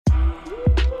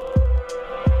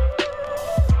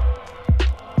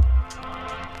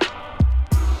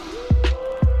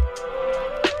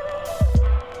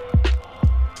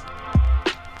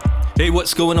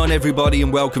what's going on, everybody,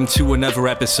 and welcome to another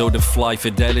episode of Fly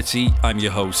Fidelity. I'm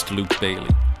your host, Luke Bailey.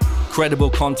 Credible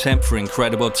content for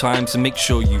incredible times, and make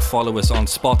sure you follow us on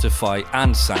Spotify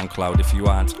and SoundCloud if you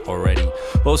aren't already.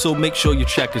 Also, make sure you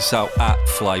check us out at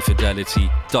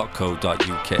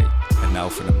flyfidelity.co.uk. And now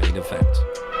for the main event.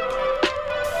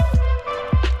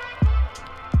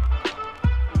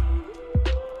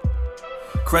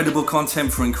 Credible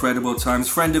content for incredible times.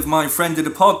 Friend of mine, friend of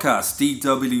the podcast,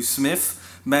 D.W. Smith,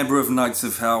 member of Knights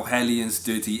of Hell, Hellions,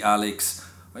 Dirty Alex.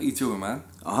 What are you doing, man?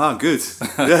 Good.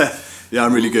 Yeah,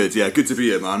 I'm really good. Yeah, good to be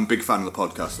here, man. Big fan of the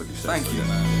podcast, like you said. Thank you,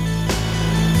 man.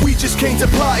 We just came to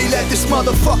party, let this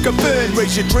motherfucker burn.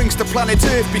 Raise your drinks to planet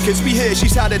Earth because we hear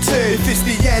she's had a turn. If it's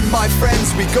the end, my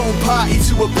friends, we gon' party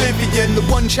to oblivion. The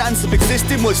one chance of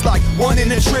existing was like 1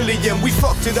 in a trillion. We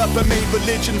fucked it up and made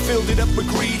religion, filled it up with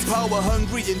greed, power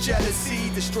hungry and jealousy,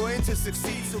 destroying to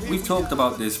succeed. So We've talked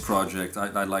about this project,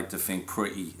 I like to think,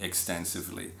 pretty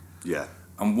extensively. Yeah.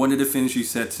 And one of the things you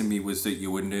said to me was that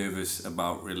you were nervous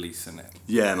about releasing it.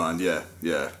 Yeah, man. Yeah.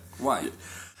 Why?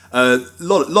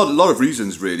 Lot of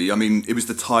reasons, really. I mean, it was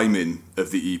the timing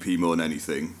of the EP more than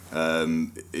anything.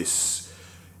 It's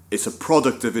a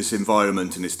product of its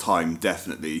environment and its time,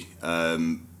 definitely.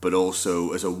 But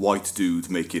also, as a white dude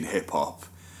making hip hop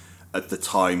at the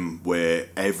time where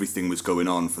everything was going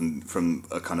on from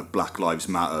a kind of Black Lives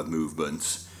Matter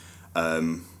movement,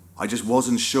 I just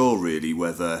wasn't sure really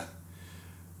whether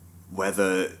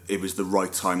it was the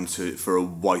right time for a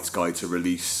white guy to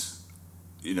release,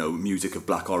 music of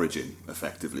black origin,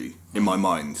 effectively, in my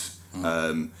mind.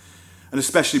 And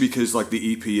especially because, like,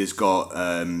 the EP has got,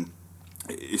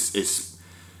 it's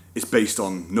based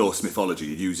on Norse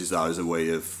mythology. It uses that as a way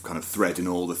of kind of threading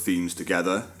all the themes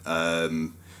together.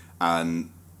 And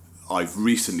I've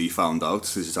recently found out,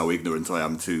 this is how ignorant I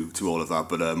am to all of that,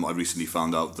 but I recently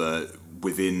found out that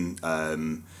within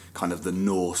kind of the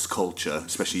Norse culture,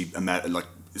 especially like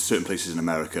certain places in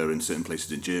America and certain places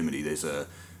in Germany, there's a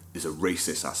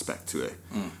racist aspect to it,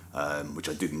 which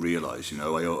I didn't realise.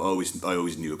 I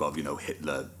always knew about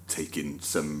Hitler taking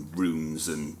some runes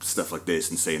and stuff like this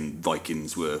and saying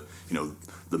Vikings were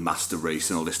the master race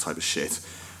and all this type of shit,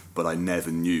 but I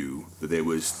never knew that there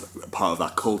was part of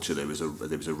that culture. There was a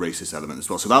racist element as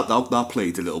well. So that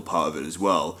played a little part of it as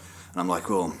well. And I'm like,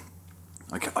 well,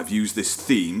 I've used this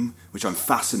theme, which I'm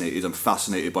fascinated. I'm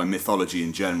fascinated by mythology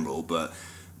in general, but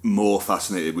more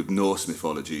fascinated with Norse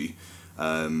mythology.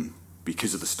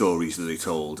 Because of the stories that they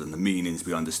told and the meanings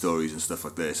behind the stories and stuff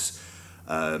like this.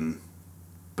 But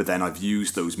then I've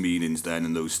used those meanings then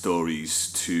and those stories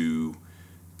to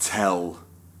tell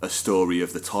a story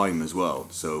of the time as well.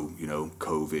 So,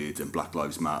 COVID and Black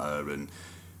Lives Matter and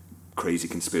crazy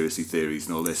conspiracy theories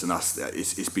and all this, and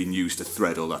it's been used to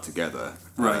thread all that together.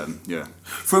 Right. Yeah.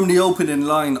 From the opening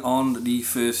line on the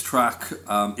first track,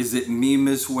 is it Meme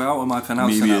as well? Am I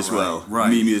pronouncing Meme that as right? well. Right.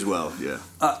 Meme as well. Yeah.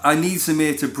 I need some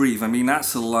air to breathe. I mean,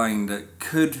 that's a line that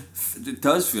it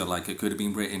does feel like it could have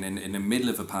been written in the middle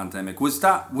of a pandemic. Was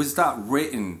that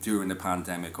written during the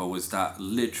pandemic, or was that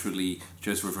literally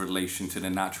just with relation to the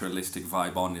naturalistic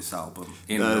vibe on this album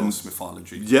in Norse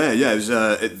mythology? Yeah. It was.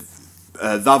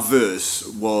 That verse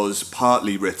was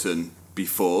partly written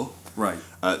before, right?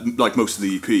 Like most of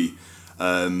the EP,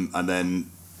 and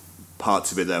then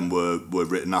parts of it then were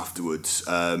written afterwards.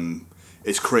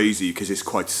 It's crazy because it's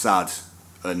quite sad.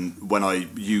 And when I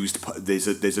used,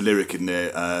 there's a lyric in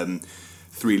there,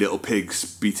 3 little pigs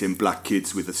beating black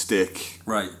kids with a stick.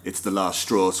 Right. It's the last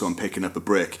straw, so I'm picking up a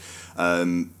brick.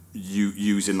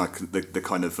 Using like the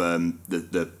kind of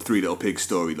the 3 little pigs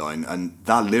storyline, and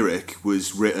that lyric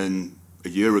was written a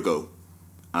year ago,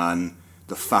 and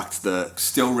the fact that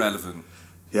still relevant.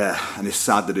 Yeah, and it's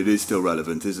sad that it is still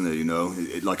relevant, isn't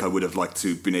it? Like I would have liked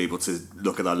to been able to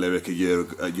look at that lyric a year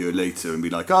later and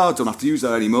be like, I don't have to use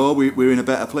that anymore. We're in a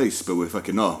better place, but we're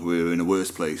fucking not. We're in a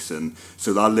worse place, and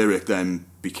so that lyric then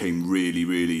became really,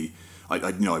 really. I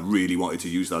really wanted to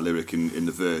use that lyric in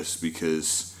the verse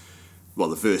because, well,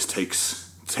 the verse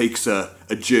takes a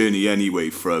journey anyway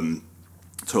from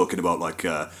talking about like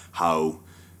how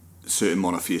certain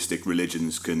monotheistic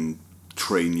religions can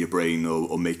train your brain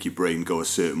or make your brain go a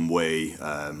certain way,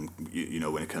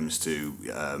 when it comes to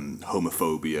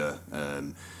homophobia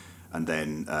and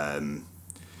then kind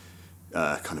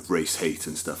of race hate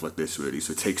and stuff like this, really.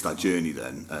 So it takes that journey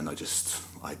then, and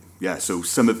so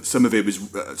some of it was,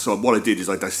 so what I did is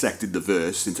I dissected the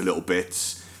verse into little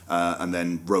bits and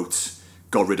then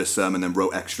got rid of some and then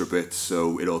wrote extra bits,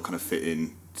 so it all kind of fit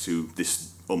in to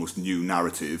this almost new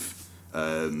narrative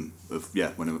when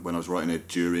I was writing it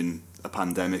during a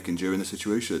pandemic and during the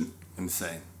situation.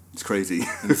 Insane. It's crazy.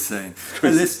 Insane.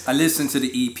 I listen to the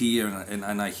EP here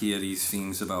and I hear these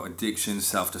things about addiction,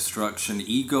 self-destruction,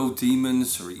 ego,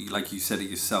 demons, or like you said it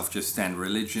yourself just then,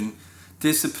 religion,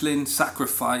 discipline,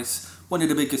 sacrifice. One of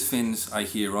the biggest things I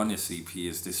hear on this EP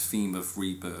is this theme of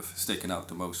rebirth sticking out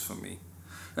the most for me.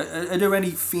 Are there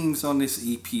any themes on this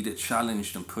EP that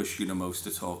challenged and pushed you the most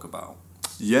to talk about?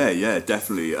 Yeah,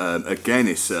 definitely. Again,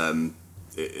 it's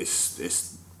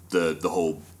the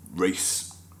whole race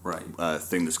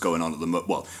thing that's going on at the moment.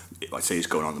 Well, I say it's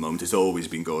going on at the moment. It's always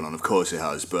been going on. Of course, it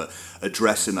has. But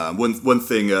addressing that, one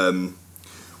thing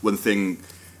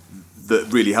that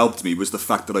really helped me was the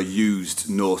fact that I used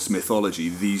Norse mythology,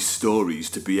 these stories,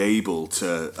 to be able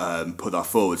to put that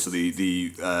forward. So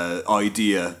the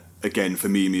idea, again, for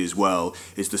Mimi as well,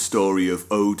 is the story of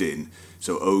Odin.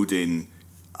 So Odin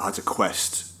has a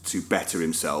quest to better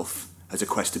himself, has a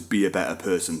quest to be a better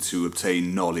person, to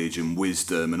obtain knowledge and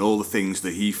wisdom and all the things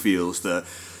that he feels that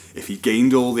if he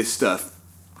gained all this stuff,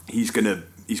 he's gonna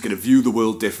view the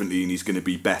world differently and he's gonna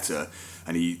be better.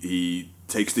 And he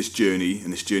takes this journey,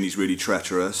 and this journey's really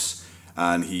treacherous,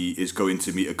 and he is going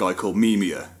to meet a guy called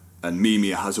Mimir, and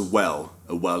Mimir has a well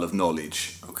of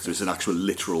knowledge. Okay. So it's an actual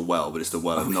literal well, but it's the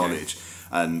well of knowledge.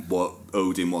 And what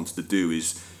Odin wants to do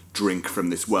is drink from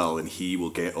this well, and he will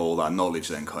get all that knowledge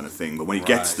then, kind of thing. But when he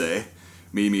gets there,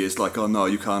 Mimi is like, oh no,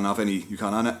 you can't have any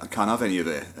of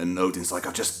it. And Odin's like,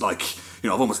 I've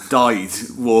almost died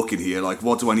walking here. Like,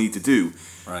 what do I need to do?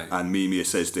 Right. And Mimi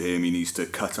says to him, he needs to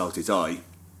cut out his eye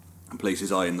and place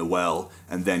his eye in the well,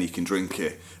 and then he can drink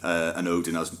it. And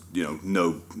Odin has,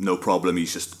 no problem. He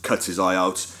just cuts his eye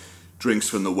out, drinks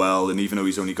from the well, and even though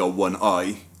he's only got one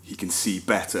eye, he can see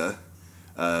better.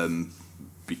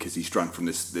 Because he's drank from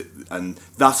this, and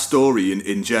that story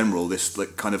in general, this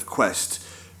like kind of quest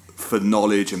for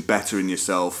knowledge and bettering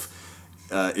yourself,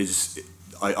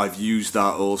 I've used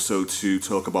that also to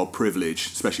talk about privilege,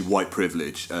 especially white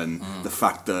privilege, and the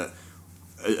fact that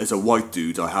as a white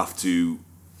dude,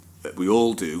 we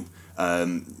all do,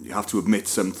 you have to admit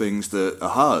some things that are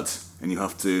hard, and you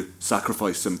have to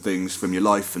sacrifice some things from your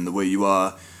life and the way you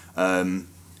are.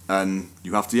 And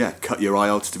you have to, cut your eye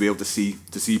out to be able to see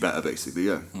better, basically,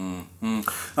 yeah. Mm-hmm.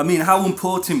 I mean, how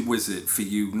important was it for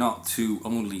you not to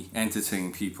only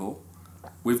entertain people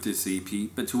with this EP,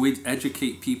 but to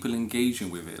educate people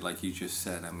engaging with it, like you just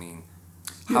said? I mean,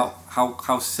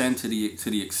 how centered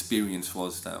to the experience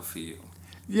was that for you?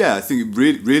 Yeah, I think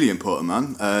really, really important,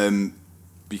 man.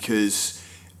 Because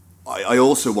I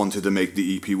also wanted to make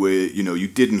the EP where, you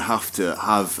didn't have to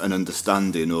have an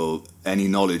understanding or any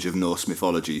knowledge of Norse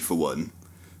mythology, for one.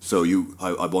 So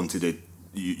I wanted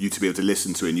you to be able to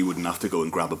listen to it, and you wouldn't have to go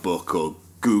and grab a book or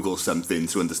Google something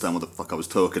to understand what the fuck I was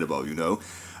talking about,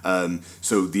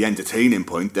 So the entertaining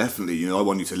point, definitely, I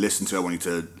want you to listen to it, I want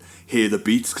you to hear the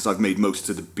beats, because I've made most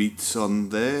of the beats on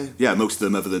there. Yeah, most of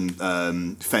them, other than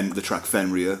the track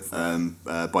Fenrir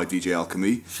by DJ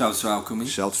Alchemy. Shouts to Alchemy.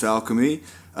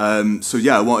 So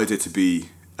yeah, I wanted it to be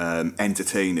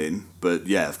entertaining, but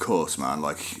yeah, of course, man.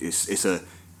 Like it's a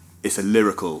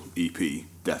lyrical EP,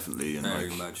 definitely. And very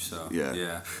much so.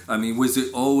 Yeah. I mean, was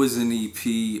it always an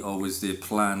EP, or was there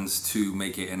plans to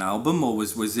make it an album, or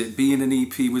was it being an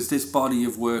EP? Was this body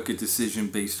of work a decision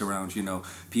based around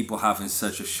people having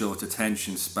such a short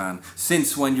attention span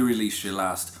since when you released your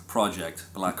last project,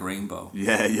 Black Rainbow?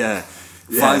 Yeah.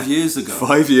 5 years ago.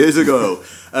 5 years ago.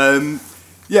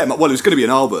 Yeah, well, it was going to be an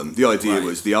album. The idea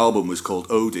was the album was called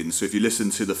Odin. So if you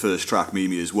listen to the first track,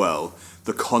 Mimi, as well,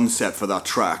 the concept for that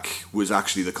track was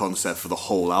actually the concept for the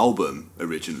whole album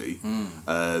originally.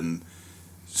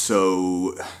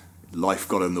 So life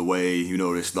got in the way.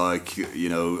 It's like,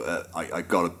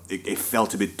 it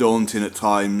felt a bit daunting at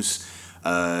times,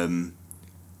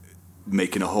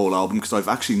 making a whole album, because I've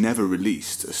actually never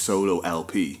released a solo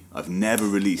LP. I've never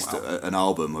released an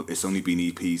album. It's only been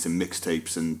EPs and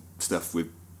mixtapes and stuff with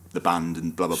the band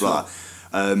and blah blah blah.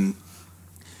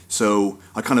 So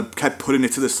I kind of kept putting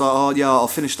it to the side. I'll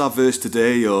finish that verse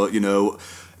today, or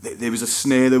there was a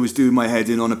snare that was doing my head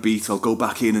in on a beat. I'll go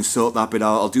back in and sort that bit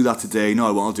out. I'll do that today. No,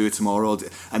 I won't. I'll do it tomorrow.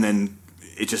 And then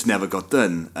it just never got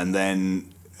done. And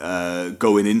then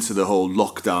going into the whole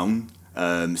lockdown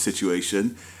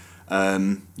situation,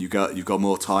 you've got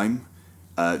more time.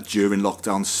 During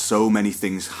lockdown, so many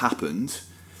things happened,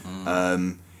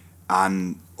 and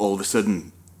all of a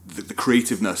sudden, the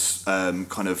creativeness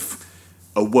kind of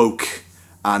awoke,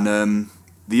 and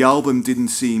the album didn't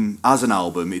seem, as an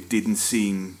album, it didn't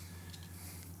seem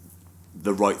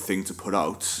the right thing to put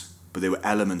out. But there were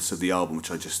elements of the album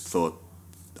which I just thought,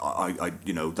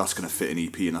 that's going to fit an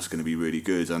EP and that's going to be really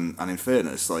good. And in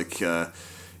fairness,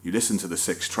 you listen to the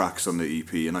 6 tracks on the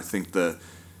EP, and I think that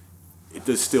it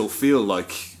does still feel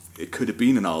like it could have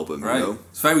been an album, right? You know?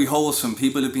 It's very wholesome.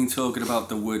 People have been talking about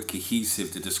the word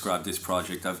cohesive to describe this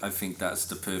project. I think that's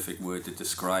the perfect word to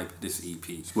describe this EP.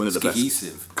 It's one of the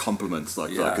cohesive. best compliments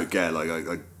that I could get. Like,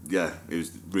 it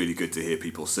was really good to hear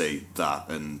people say that,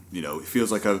 and you know, it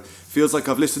feels like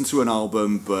I've listened to an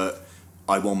album, but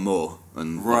I want more,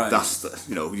 and that's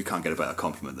you can't get a better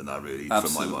compliment than that, really.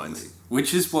 Absolutely. From my mind.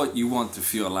 Which is what you want to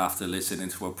feel after listening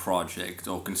to a project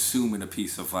or consuming a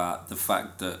piece of art. The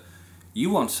fact that you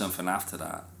want something after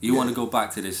that. You want to go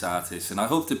back to this artist, and I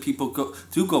hope that people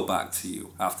go back to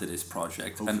you after this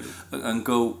project, and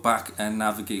go back and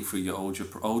navigate through your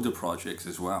older projects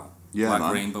as well. Yeah, Black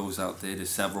man. Rainbow's out there. There's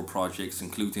several projects,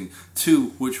 including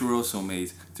 2 which were also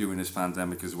made during this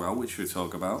pandemic as well, which we'll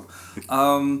talk about.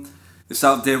 It's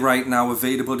out there right now,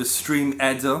 available to stream.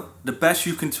 Edda. The best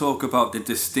you can talk about the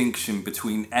distinction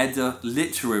between Edda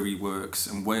literary works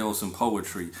and Wales and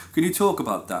poetry. Can you talk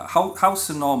about that? How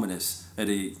synonymous are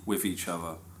they with each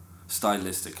other,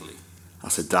 stylistically?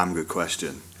 That's a damn good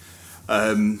question.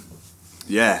 Well,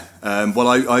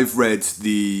 I've read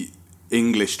the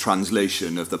English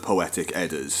translation of the Poetic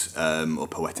Eddas, or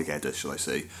Poetic Edda, shall I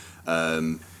say.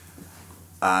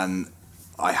 And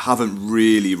I haven't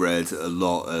really read a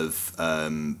lot of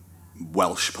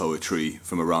Welsh poetry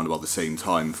from around about the same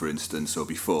time, for instance, or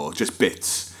before, just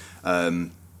bits.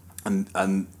 And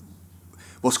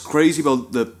what's crazy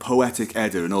about the Poetic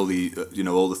Edda and all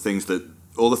the things that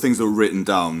were written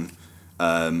down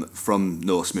from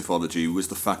Norse mythology was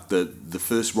the fact that the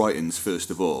first writings, first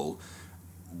of all,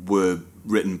 were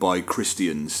written by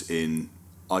Christians in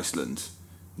Iceland.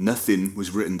 Nothing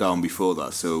was written down before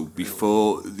that. So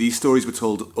before, these stories were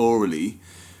told orally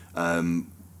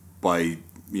by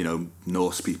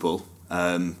Norse people,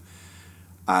 and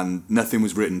nothing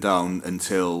was written down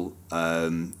until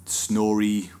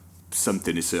Snorri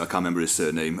something. I can't remember his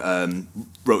surname.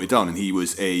 Wrote it down, and he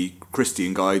was a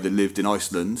Christian guy that lived in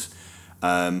Iceland,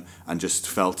 and just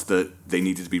felt that they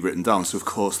needed to be written down. So of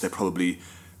course they're probably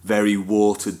very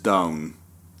watered down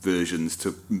versions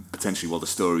to potentially what the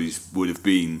stories would have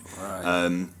been.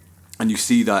 Right. And you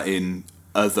see that in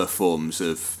other forms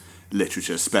of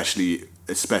literature, especially,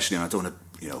 and I don't want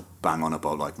to bang on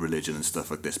about like religion and stuff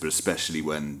like this, but especially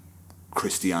when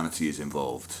Christianity is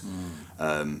involved,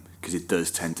 because it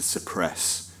does tend to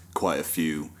suppress quite a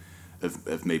few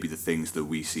of maybe the things that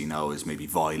we see now as maybe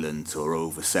violent or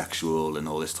over-sexual and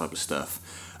all this type of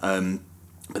stuff.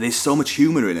 But there's so much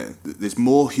humour in it. There's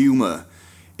more humour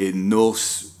in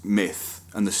Norse myth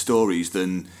and the stories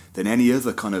than any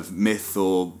other kind of myth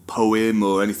or poem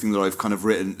or anything that I've kind of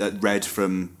read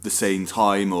from the same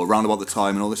time or around about the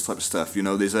time and all this type of stuff.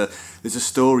 There's a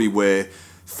story where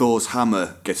Thor's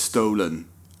hammer gets stolen,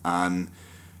 and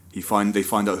they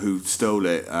find out who stole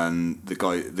it, and the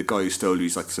guy who stole it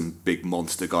is like some big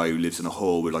monster guy who lives in a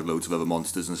hole with like loads of other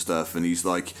monsters and stuff, and he's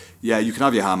like, yeah, you can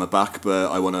have your hammer back,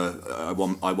 but I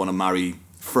wanna marry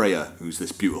Freya, who's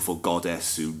this beautiful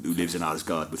goddess who lives in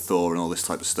Asgard with Thor and all this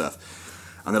type of stuff.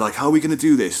 And they're like, how are we going to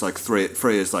do this? Like,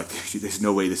 Freya's like, there's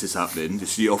no way this is happening.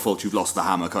 It's your fault you've lost the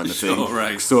hammer kind of thing.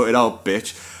 Right. Sort it out,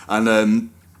 bitch. And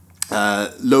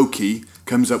Loki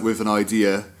comes up with an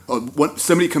idea,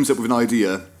 somebody comes up with an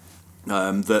idea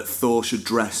that Thor should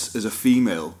dress as a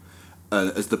female,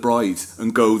 as the bride,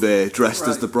 and go there dressed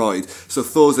as the bride. So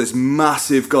Thor's this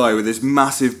massive guy with this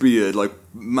massive beard, like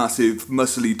massive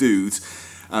muscly dude,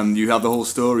 and you have the whole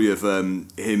story of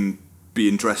him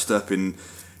being dressed up in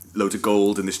loads of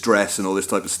gold and this dress and all this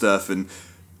type of stuff, and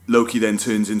Loki then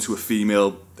turns into a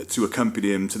female to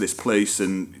accompany him to this place,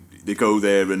 and they go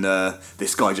there, and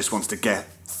this guy just wants to get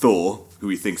Thor, who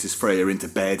he thinks is Freya, into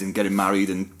bed and get him married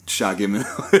and shag him and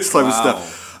all this type of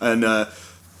stuff. And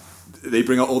they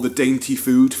bring out all the dainty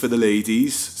food for the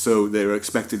ladies, so they're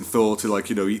expecting Thor to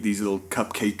eat these little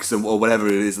cupcakes or whatever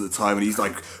it is at the time, and he's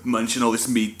like munching all this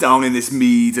meat, down in this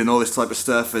mead and all this type of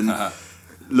stuff, and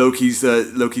Loki's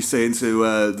saying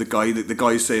to the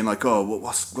guy's saying like, oh,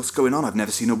 what's going on? I've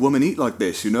never seen a woman eat like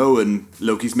this, and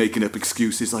Loki's making up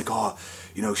excuses like, oh,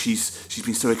 she's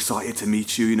been so excited to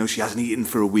meet you, she hasn't eaten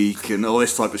for a week and all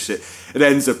this type of shit. It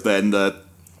ends up then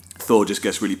Thor just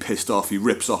gets really pissed off. He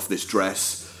rips off this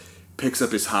dress, picks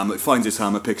up his hammer, finds his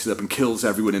hammer, picks it up and kills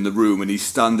everyone in the room, and he's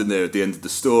standing there at the end of the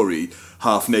story,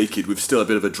 half naked, with still a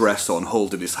bit of a dress on,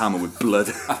 holding his hammer with blood.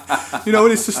 And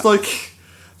it's just like,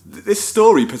 this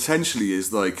story potentially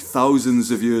is like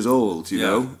thousands of years old, you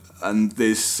know? And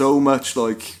there's so much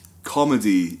like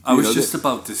comedy. I was just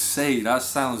about to say, that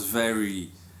sounds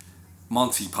very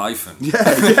Monty Python. Yeah,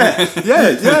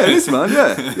 it is, man,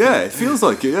 yeah, it feels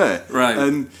like it, Right.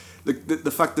 And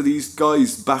the fact that these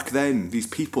guys back then, these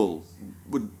people,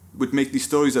 would would make these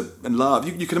stories up and laugh.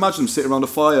 You can imagine them sitting around a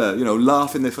fire, you know,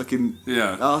 laughing their fucking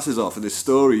asses off at this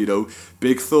story. You know,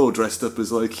 Big Thor dressed up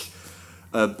as like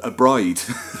a bride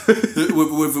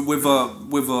with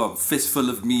a fistful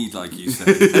of mead, like you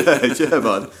said. yeah,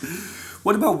 man.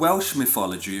 What about Welsh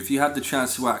mythology? If you had the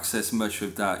chance to access much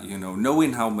of that, you know,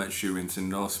 knowing how much you're into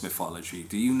Norse mythology,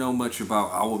 do you know much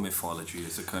about our mythology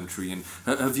as a country? And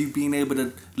have you been able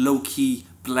to low-key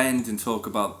blend and talk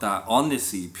about that on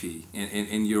this EP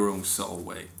in your own subtle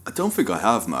way? I don't think I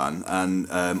have, man. And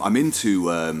I'm into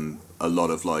a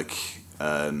lot of like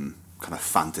kind of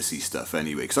fantasy stuff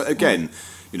anyway. Because again,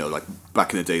 you know, like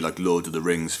back in the day, like Lord of the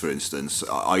Rings, for instance,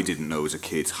 I didn't know as a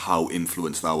kid how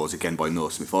influenced I was again by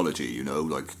Norse mythology, you know,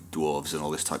 like dwarves and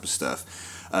all this type of stuff.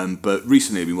 But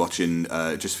recently I've been watching,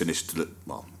 finished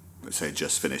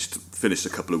a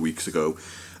couple of weeks ago,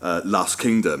 Last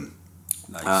Kingdom.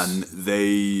 Nice. And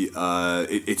they,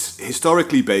 it's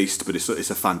historically based, but it's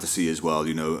a fantasy as well,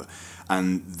 you know,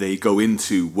 and they go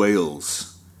into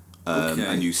Wales,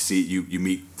 and you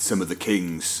meet some of the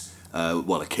kings,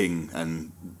 a king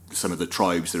and some of the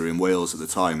tribes that are in Wales at the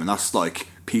time, and that's like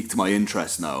piqued my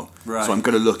interest now. Right. So I'm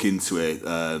going to look into it.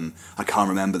 I can't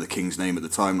remember the king's name at the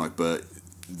time, like, but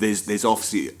there's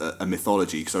obviously a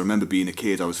mythology, because I remember being a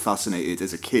kid, I was fascinated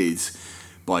as a kid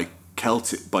by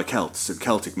Celts and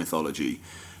Celtic mythology,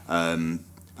 and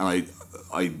I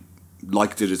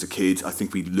liked it as a kid. I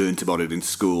think we learnt about it in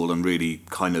school, and really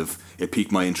kind of it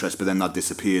piqued my interest. But then that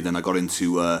disappeared, and I got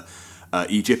into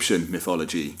Egyptian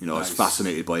mythology. You know, nice. I was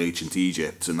fascinated by ancient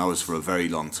Egypt, and that was for a very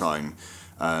long time.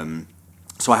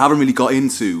 So I haven't really got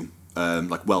into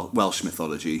Welsh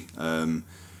mythology,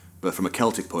 but from a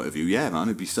Celtic point of view, yeah, man,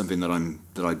 it'd be something that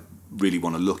I really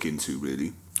want to look into,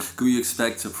 really. Could we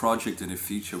expect a project in the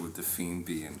future with The Fiend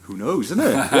being? Who knows, isn't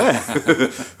it? Yeah.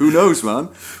 Who knows, man?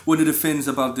 One of the things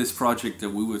about this project that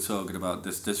we were talking about,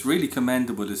 that's really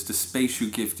commendable, is the space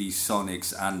you give these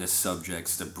sonics and the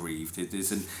subjects to breathe. It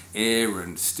is an air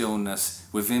and stillness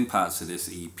within parts of this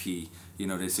EP. You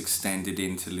know, there's extended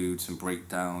interludes and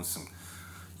breakdowns, and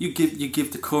you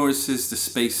give the choruses the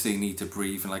space they need to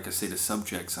breathe, and like I say, the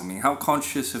subjects. I mean, how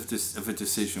conscious of a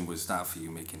decision was that for you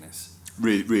making this?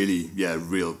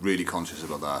 Really conscious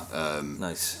about that.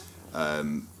 Nice.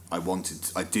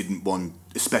 I didn't want,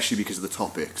 especially because of the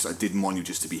topics, I didn't want you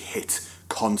just to be hit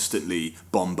constantly,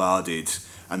 bombarded,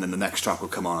 and then the next track will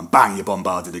come on and bang, you're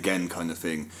bombarded again, kind of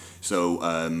thing. So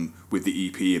with the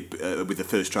EP, with the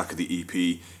first track of the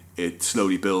EP, it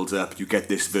slowly builds up. You get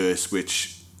this verse,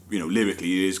 which, you know,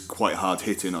 lyrically is quite hard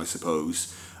hitting, I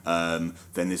suppose. Then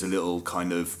there's a little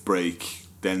kind of break.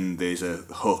 Then there's a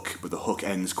hook, but the hook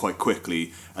ends quite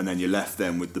quickly, and then you're left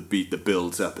then with the beat that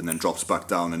builds up and then drops back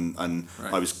down. And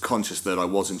right. I was conscious that I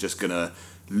wasn't just gonna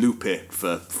loop it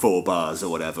for 4 bars or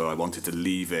whatever. I wanted to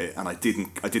leave it, and I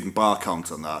didn't bar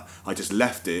count on that. I just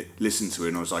left it, listened to it,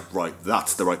 and I was like, right,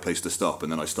 that's the right place to stop,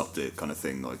 and then I stopped it, kind of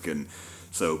thing. Like, and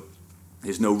so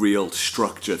there's no real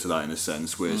structure to that in a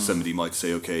sense, where somebody might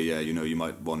say, okay, yeah, you know, you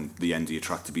might want the end of your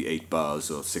track to be 8 bars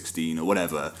or 16 or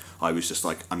whatever. I was just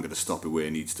like, I'm going to stop it where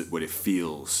it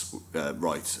feels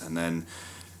right. And then,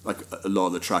 like, a lot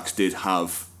of the tracks did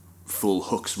have full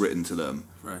hooks written to them.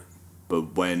 Right.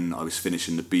 But when I was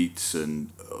finishing the beats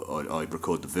and I'd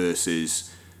record the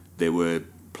verses, there were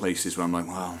places where I'm like,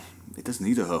 wow, it doesn't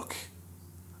need a hook.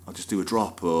 I'll just do a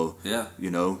drop, or,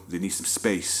 you know, they need some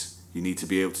space. You need to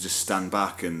be able to just stand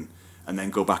back and then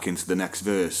go back into the next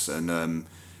verse. And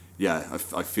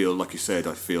I feel, like you said,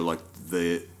 I feel like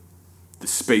the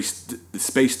space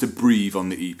to breathe on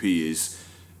the EP is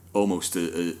almost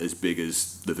as big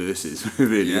as the verses,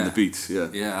 really, and the beats.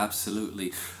 Yeah,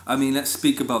 absolutely. I mean, let's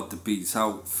speak about the beats.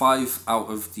 How 5 out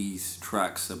of these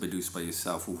tracks are produced by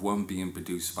yourself, with 1 being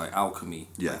produced by Alchemy,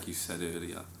 like you said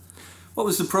earlier. What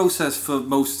was the process for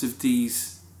most of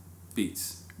these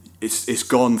beats? It's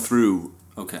gone through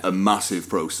a massive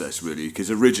process, really,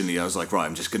 because originally I was like, right,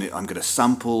 I'm gonna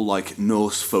sample like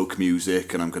Norse folk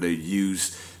music, and I'm gonna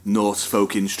use Norse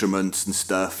folk instruments and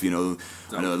stuff. You know,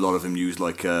 I know a lot of them use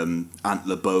like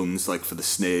antler bones, like for the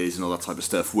snares and all that type of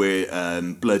stuff. Where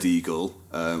Blood Eagle,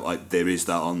 there is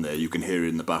that on there. You can hear it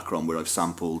in the background where I've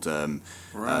sampled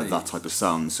that type of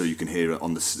sound, so you can hear it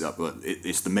on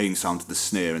it's the main sound of the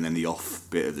snare and then the off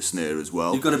bit of the snare as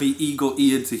well. You've got to be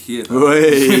eagle-eared to hear that.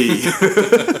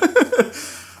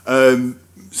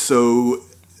 So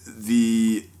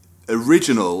the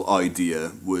original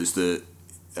idea was that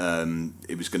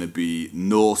it was going to be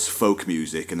Norse folk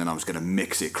music, and then I was going to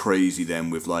mix it crazy then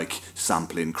with like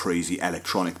sampling crazy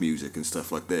electronic music and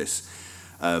stuff like this,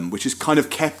 which has kind of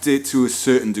kept it to a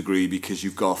certain degree, because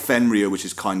you've got Fenrir, which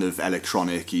is kind of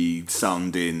electronic-y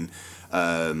sounding,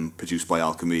 produced by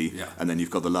Alchemy. Yeah. And then you've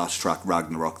got the last track,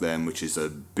 Ragnarok, then, which is a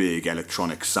big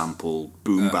electronic sample,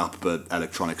 boom bap, but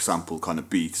electronic sample kind of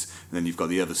beat. And then you've got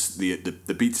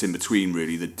the beats in between,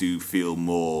 really, that do feel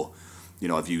more, you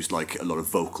know, I've used like a lot of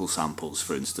vocal samples,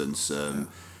 for instance, and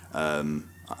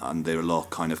they're a lot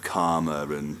kind of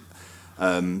calmer.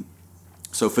 And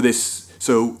so for this,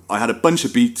 so I had a bunch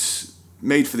of beats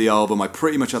made for the album. I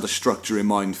pretty much had a structure in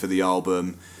mind for the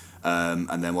album.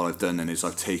 And then what I've done then is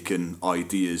I've taken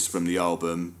ideas from the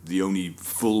album. The only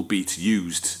full beat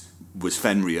used was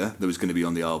Fenrir that was going to be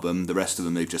on the album. The rest of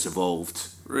them, they've just evolved.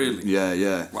 Really?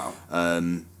 Yeah. Wow.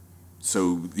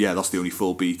 So yeah, that's the only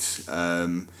full beat.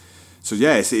 So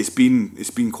yeah, it's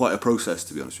been quite a process,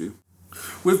 to be honest with you.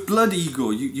 With Blood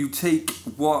Eagle, you take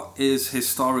what is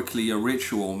historically a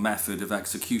ritual method of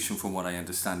execution, from what I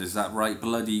understand. Is that right?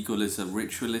 Blood Eagle is a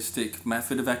ritualistic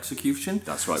method of execution?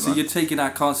 That's right, So man. you're taking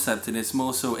that concept and it's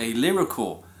more so a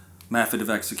lyrical method of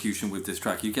execution with this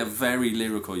track. You get very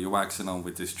lyrical. You're waxing on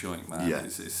with this joint, man. Yeah.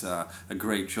 It's a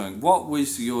great joint. What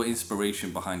was your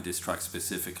inspiration behind this track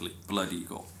specifically, Blood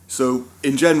Eagle? So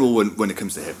in general, when it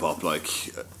comes to hip hop, like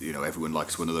you know, everyone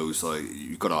likes one of those. Like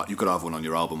you've got to have one on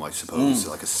your album, I suppose.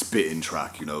 Like a spitting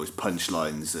track, you know, it's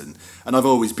punchlines, and I've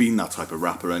always been that type of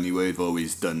rapper anyway. I've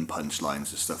always done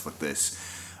punchlines and stuff like this,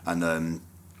 and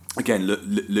again,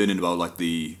 learning about like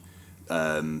the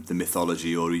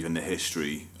mythology or even the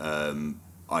history.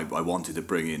 I wanted to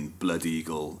bring in Blood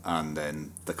Eagle and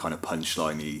then the kind of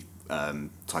punchliney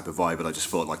type of vibe, but I just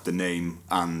thought like the name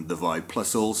and the vibe,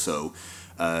 plus also.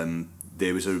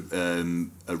 There was a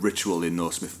ritual in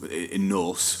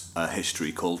Norse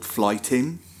history called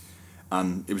flyting,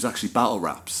 and it was actually battle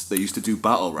raps. They used to do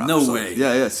battle raps. No way.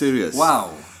 Yeah, serious.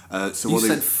 Wow. So you what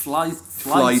said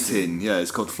flyting. Yeah,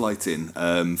 it's called flyting.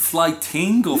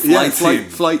 Flyting or Yeah, flyting?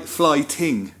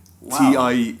 flyting. Wow.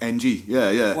 Ting.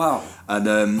 Yeah. Wow.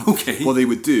 And Okay. what they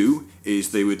would do is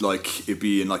they would like it'd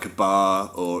be in like a bar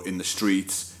or in the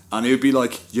streets. And it would be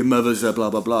like, your mother's a blah,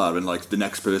 blah, blah. And like the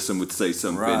next person would say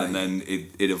something. Right. And then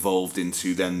it evolved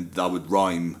into then that would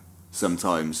rhyme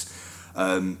sometimes.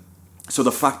 So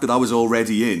the fact that I was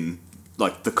already in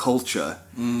like the culture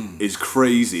is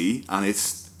crazy. And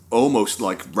it's almost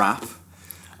like rap.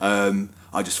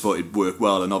 I just thought it'd work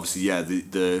well. And obviously, yeah,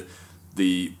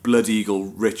 the Blood Eagle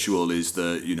ritual is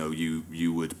that, you know,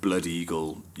 you would Blood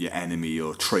Eagle your enemy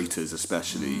or traitors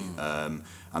especially.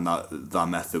 And that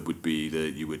method would be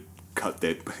that you would cut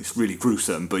their, it's really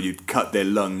gruesome, but you'd cut their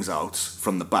lungs out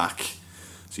from the back.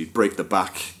 So you'd break the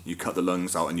back, you cut the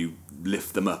lungs out, and you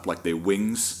lift them up like their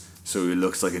wings, so it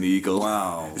looks like an eagle.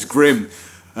 Wow. It's grim.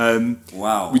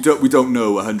 Wow. We don't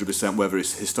know 100% whether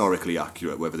it's historically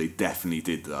accurate, whether they definitely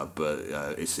did that, but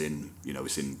it's in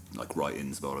like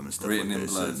writings about them and stuff Written like in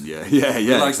this. blood. And yeah,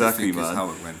 You like exactly, to think man. is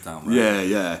how it went down, right?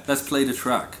 Yeah. Let's play the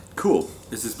track. Cool.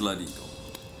 This is Blood Eagle.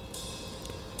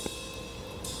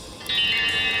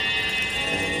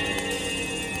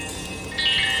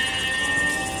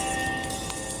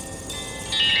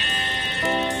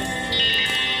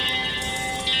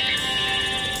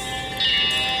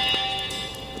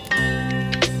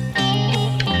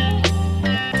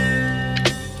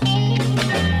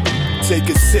 Take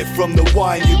a sip from the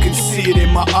wine, you can see it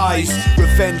in my eyes.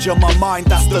 Revenge on my mind,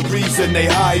 that's the reason they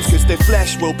hide. Cause their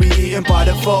flesh will be eaten by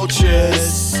the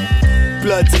vultures.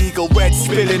 Blood Eagle, red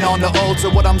spilling on the altar.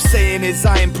 What I'm saying is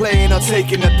I ain't playing or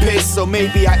taking a piss. So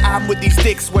maybe I am with these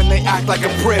dicks when they act like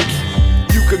a prick.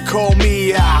 You can call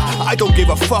me, I don't give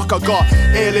a fuck. I got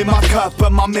ale in my cup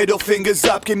and my middle finger's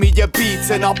up. Give me your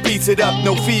beat and I'll beat it up.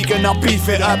 No vegan, I'll beef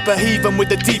it up. A heathen with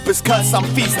the deepest cuts, I'm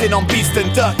feasting on beast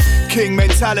and duck. King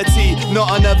mentality,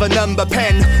 not another number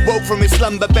pen. Woke from his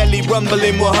slumber, belly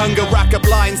rumbling with hunger. Rack of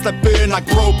lines that burn like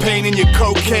propane in your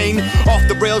cocaine. Off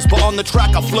the rails but on the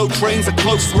track, I flow trains at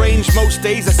close range. Most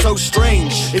days are so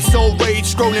strange. It's all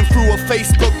rage, scrolling through a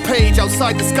Facebook page.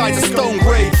 Outside the sky's a stone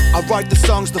grave. I write the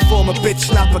songs to form a bitch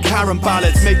slap a Karen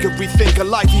ballads. Make her rethink her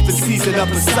life, even season up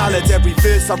a salad. Every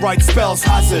verse I write spells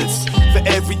hazards. For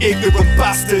every ignorant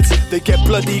bastard, they get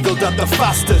Blood Eagled up the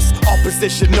fastest.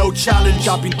 Opposition, no challenge.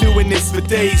 I've been doing this for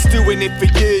days, doing it for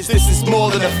years. This is more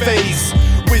than a phase.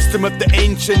 Wisdom of the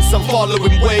ancients, I'm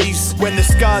following ways. When the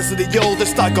scars are the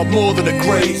oldest, I got more than a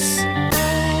grace.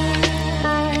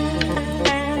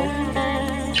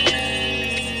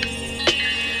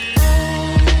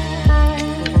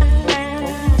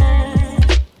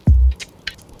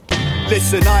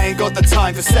 Listen, I ain't got the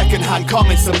time for second-hand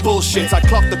comments and bullshit. I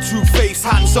clock the two-face,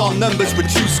 hands-on, numbers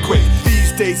reduce quick. These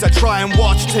These days I try and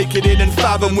watch, take it in and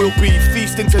fathom. We'll be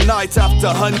feasting tonight after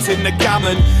hunting the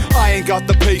gammon. I ain't got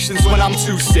the patience when I'm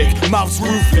too sick. Mouth's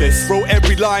ruthless, wrote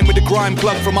every line with a grime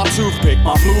plug from my toothpick.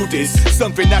 My mood is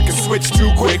something that can switch too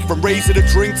quick. From raising a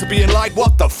drink to being like,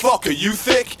 what the fuck, are you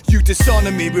thick? You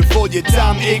dishonor me with all your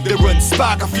damn ignorance.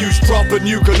 Spark a fuse, drop a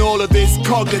nuke on all of this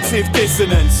cognitive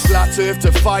dissonance. Flat earth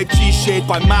to 5G shaped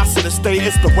by mass and the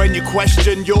status. But when you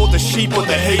question, you're the sheep or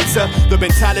the hater. The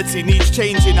mentality needs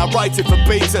changing, I write it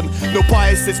verbatim. No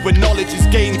biases when knowledge is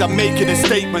gained, I'm making a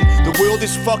statement. The world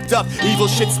is fucked up, evil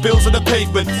shit spills on the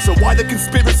pavement. So why the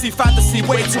conspiracy fantasy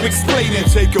way to explain it?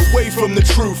 Take away from the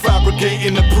truth,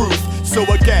 fabricating the proof. So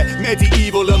I get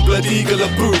medieval and blood eagle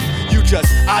and booth. You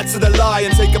just add to the lie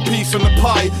and take a piece from the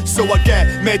pie. So I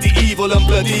get medieval and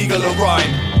blood eagle and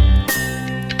rhyme.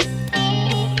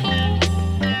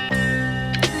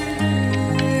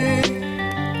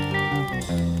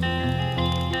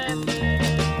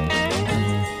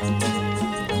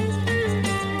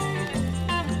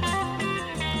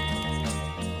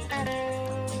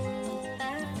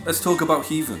 Let's talk about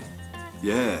Heathen.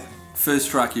 Yeah. First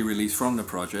track you released from the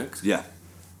project. Yeah.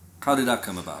 How did that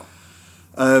come about?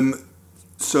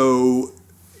 So,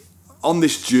 on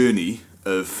this journey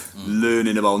of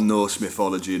learning about Norse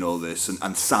mythology and all this,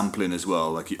 and sampling as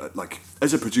well, like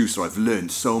as a producer, I've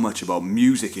learned so much about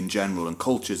music in general and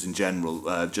cultures in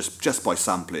general, just by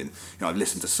sampling. You know, I've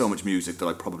listened to so much music that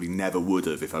I probably never would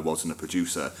have if I wasn't a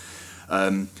producer.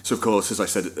 So of course, as I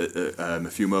said a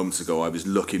few moments ago, I was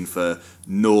looking for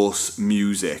Norse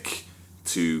music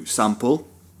to sample,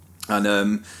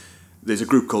 and there's a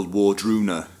group called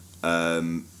Wardruna,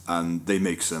 and they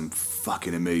make some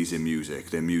fucking amazing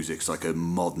music. Their music's like a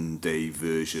modern day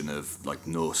version of like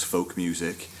Norse folk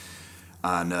music,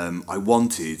 and I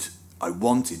wanted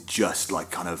just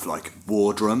like kind of like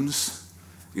war drums,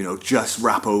 you know, just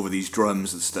rap over these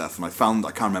drums and stuff. And I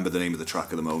can't remember the name of the track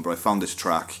at the moment, but I found this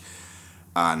track.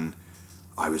 And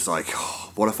I was like,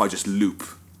 oh, what if I just loop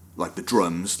like the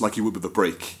drums like you would with a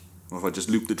break? What if I just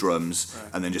loop the drums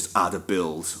and then just add a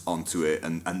build onto it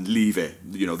and leave it,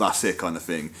 you know, that's it kind of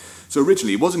thing. So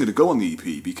originally it wasn't going to go on the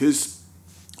EP because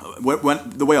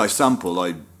when the way I sample,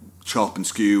 I chop and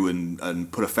skew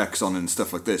and put effects on and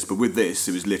stuff like this. But with this,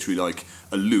 it was literally like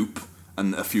a loop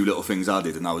and a few little things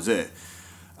added and that was it.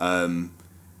 And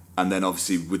then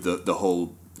obviously with the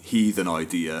whole Heathen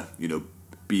idea, you know,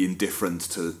 being different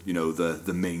to, you know,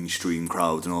 the mainstream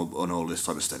crowd and all this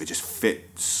type of stuff, it just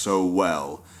fit so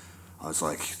well. I was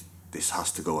like, this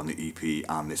has to go on the EP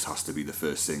and this has to be the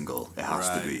first single. It has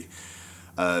to be.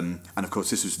 And of course,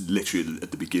 this was literally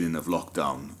at the beginning of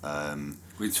lockdown.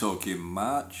 We're talking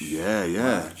March? Yeah.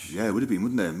 Yeah, it would have been,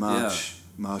 wouldn't it?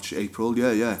 March, April,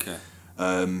 yeah. Okay.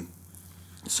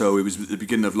 So it was at the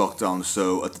beginning of lockdown,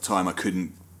 so at the time I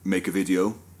couldn't make a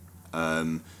video.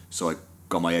 So I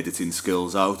got my editing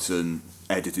skills out and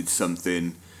edited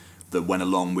something that went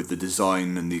along with the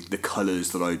design and the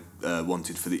colours that I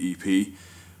wanted for the EP,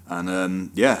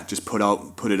 and just put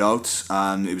it out,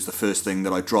 and it was the first thing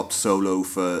that I dropped solo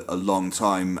for a long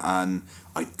time, and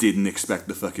I didn't expect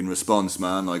the fucking response,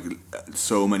 man. Like,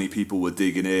 so many people were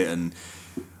digging it, and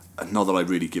not that I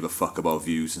really give a fuck about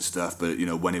views and stuff, but you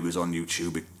know, when it was on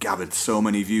YouTube, it gathered so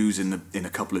many views in a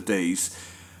couple of days.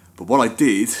 But what I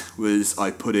did was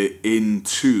I put it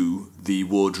into the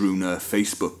Wardruna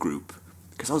Facebook group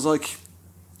because I was like,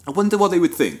 I wonder what they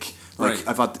would think. Like, right.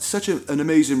 I've had such an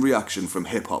amazing reaction from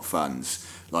hip-hop fans.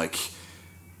 Like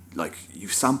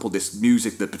you've sampled this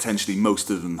music that potentially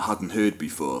most of them hadn't heard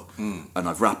before, and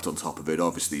I've rapped on top of it,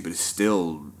 obviously, but it's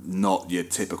still not your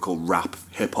typical rap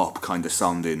hip-hop kind of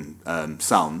sounding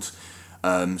sound. So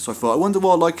I thought, I wonder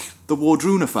what like the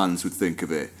Wardruna fans would think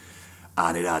of it.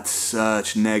 And it had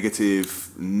such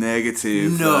negative. No.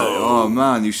 Oh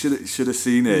man, you should have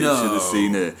seen it. No. You should have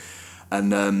seen it.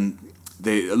 And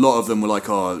a lot of them were like,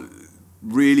 oh,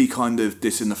 really kind of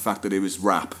dissing the fact that it was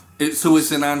rap. So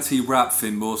it's an anti-rap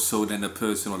thing more so than a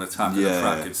personal attack on the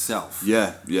track itself.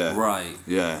 Yeah. Right.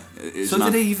 Yeah. So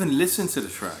did they even listen to the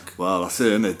track? Well, that's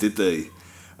it, innit? Did they?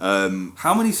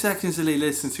 How many seconds did they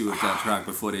listen to of that track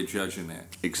before they're judging it?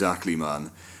 Exactly,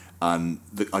 man. And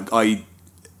I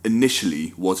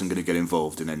initially wasn't going to get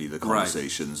involved in any of the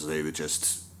conversations. Right. They were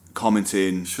just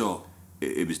commenting. Sure.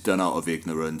 It was done out of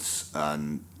ignorance,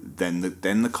 and then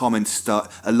the comments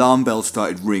alarm bells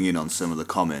started ringing on some of the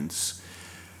comments,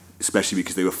 especially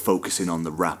because they were focusing on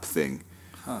the rap thing.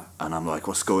 Huh. And I'm like,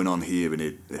 what's going on here?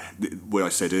 And where I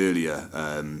said earlier,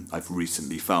 I've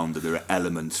recently found that there are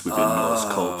elements within Norse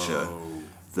culture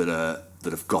that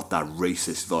have got that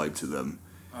racist vibe to them,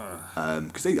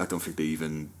 because I don't think they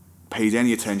even paid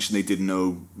any attention. They didn't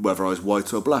know whether I was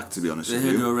white or black, to be honest with They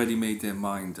had you. already made their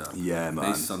mind up. Yeah,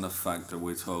 man. Based on the fact that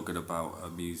we're talking about a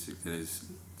music that is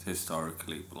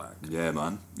historically black. Yeah,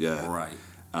 man. Yeah. Right.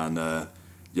 And I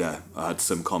had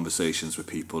some conversations with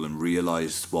people and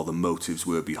realised what the motives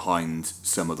were behind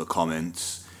some of the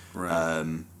comments. Right.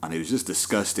 And it was just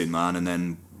disgusting, man. And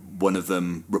then one of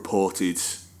them reported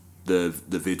the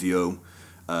video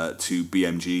to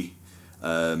BMG,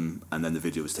 and then the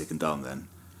video was taken down then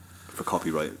for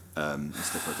copyright and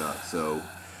stuff like that. So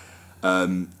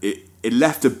it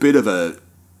left a bit of a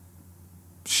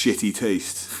shitty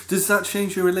taste. Does that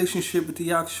change your relationship with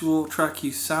the actual track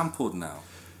you sampled now?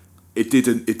 It did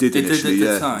initially, did at the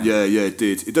yeah. time. Yeah, it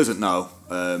did. It doesn't now.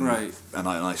 Right. And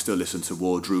I still listen to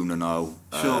Wardruna now.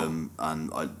 Sure. And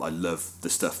I love the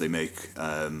stuff they make.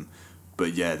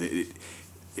 But yeah,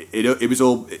 it was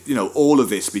all, all of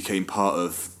this became part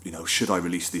of, should I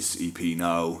release this EP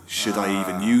now? Should I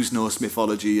even use Norse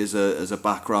mythology as a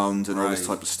background and all this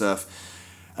type of stuff?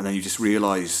 And then you just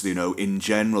realise, in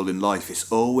general in life,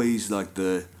 it's always like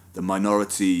the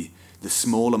minority, the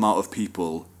small amount of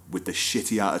people with the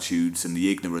shitty attitudes and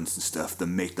the ignorance and stuff that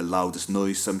make the loudest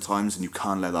noise sometimes, and you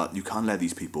can't let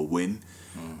these people win.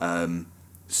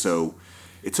 So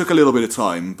it took a little bit of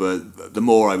time, but the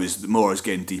more I was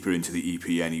getting deeper into the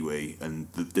EP anyway,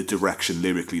 and the direction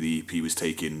lyrically the EP was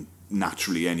taking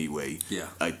naturally anyway,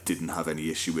 I didn't have any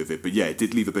issue with it. But yeah, it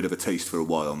did leave a bit of a taste for a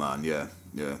while, man. Yeah.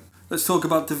 Let's talk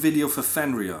about the video for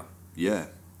Fenrir. Yeah.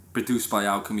 Produced by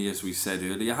Alchemy, as we said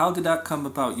earlier. How did that come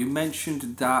about? You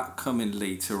mentioned that coming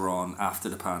later on after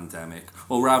the pandemic,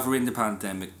 or rather in the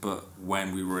pandemic, but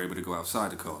when we were able to go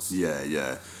outside, of course.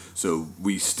 Yeah. So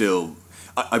we still...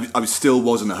 I still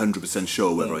wasn't 100%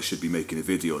 sure whether I should be making a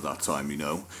video at that time,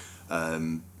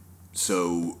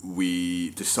 So we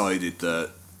decided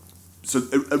that... So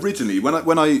originally,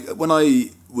 when I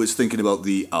was thinking about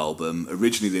the album,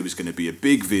 originally there was going to be a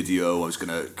big video. I was going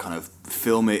to kind of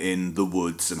film it in the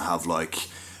woods and have like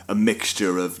a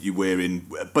mixture of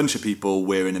a bunch of people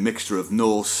wearing a mixture of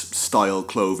Norse style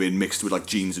clothing mixed with like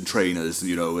jeans and trainers, and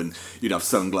you'd have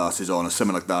sunglasses on or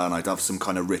something like that, and I'd have some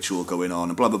kind of ritual going on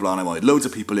and blah blah blah. And I wanted loads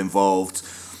of people involved.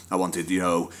 I wanted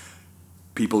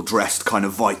people dressed kind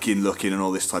of Viking looking and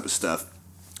all this type of stuff.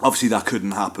 Obviously that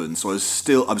couldn't happen, so I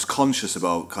was conscious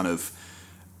about kind of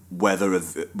whether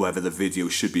the video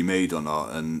should be made or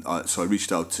not, and so I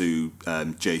reached out to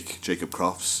Jacob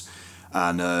Crofts,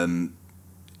 and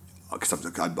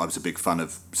because I was a big fan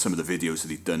of some of the videos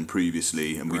that he'd done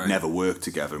previously, and we'd never worked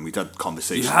together, and we'd had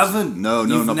conversations. You haven't? No,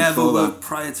 You've not never before worked that.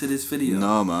 prior to this video?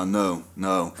 No, man,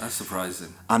 no. That's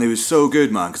surprising. And it was so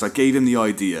good, man, because I gave him the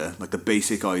idea, like the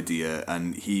basic idea,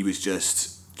 and he was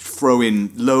just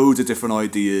throwing loads of different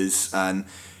ideas, and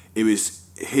it was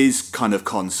his kind of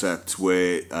concept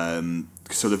where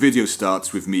so the video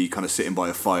starts with me kind of sitting by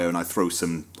a fire, and I throw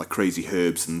some like crazy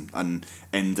herbs and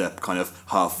end up kind of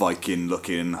half Viking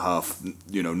looking, half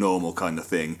normal kind of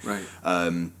thing, right?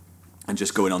 And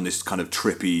just going on this kind of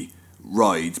trippy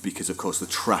ride, because of course the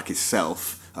track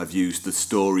itself, I've used the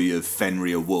story of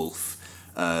Fenrir Wolf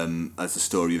as the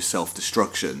story of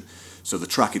self-destruction. So the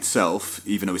track itself,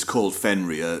 even though it's called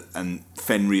Fenrir, and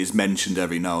Fenrir is mentioned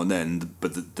every now and then,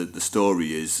 but the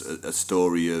story is a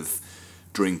story of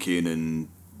drinking and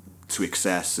to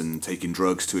excess and taking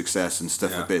drugs to excess and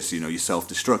stuff like this, your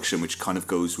self-destruction, which kind of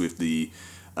goes with the,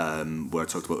 where I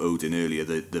talked about Odin earlier,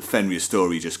 the Fenrir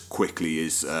story just quickly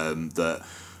is that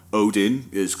Odin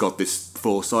has got this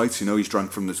foresight, he's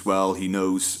drunk from this well, he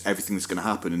knows everything that's going to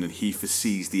happen, and then he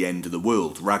foresees the end of the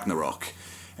world, Ragnarok,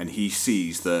 and he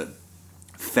sees that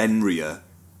Fenrir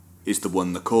is the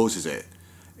one that causes it.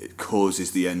 It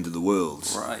causes the end of the world.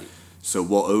 Right. So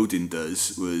what Odin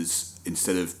does was,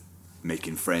 instead of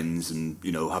making friends and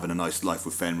having a nice life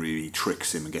with Fenrir, he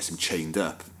tricks him and gets him chained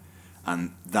up,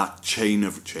 and that chain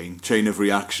of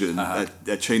reaction,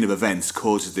 a chain of events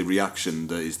causes the reaction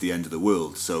that is the end of the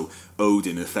world. So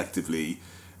Odin effectively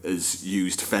has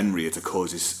used Fenrir to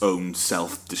cause his own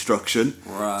self-destruction.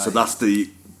 Right. So that's the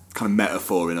kind of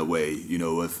metaphor in a way,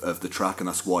 of the track, and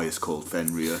that's why it's called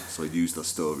Fenrir. So I used that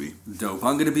story. Dope.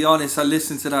 I'm going to be honest, I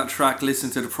listened to that track,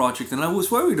 listened to the project, and I was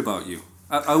worried about you.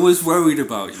 I was worried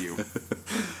about you.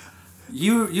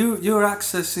 You're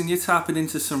accessing, you're tapping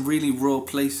into some really raw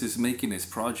places making this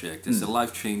project. It's a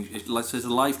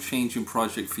life-changing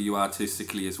project for you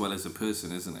artistically as well as a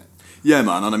person, isn't it? Yeah,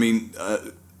 man, and I mean,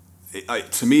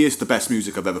 to me it's the best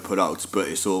music I've ever put out, but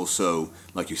it's also,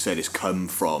 like you said, it's come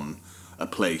from a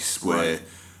place where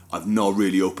I've not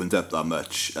really opened up that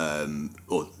much,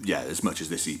 as much as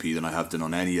this EP than I have done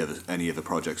on any other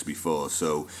projects before.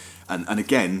 So, and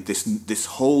again, this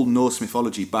whole Norse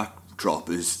mythology drop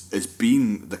has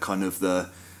been the kind of the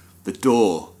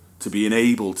door to being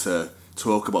able to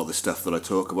talk about the stuff that I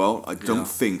talk about. I don't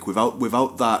think without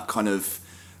that,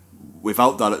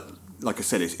 like I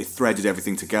said, it threaded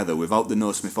everything together. Without the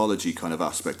Norse mythology kind of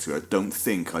aspect to it, I don't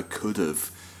think I could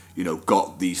have,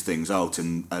 got these things out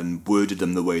and worded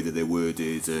them the way that they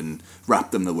worded and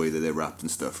wrapped them the way that they wrapped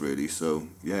and stuff, really. So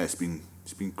yeah, it's been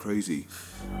crazy.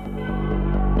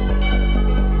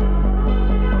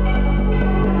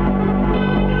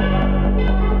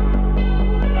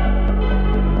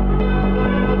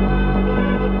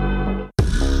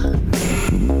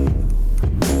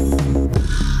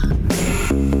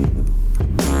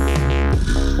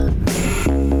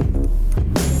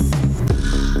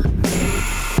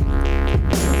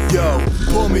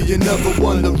 Another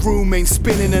one, the room ain't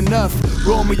spinning enough.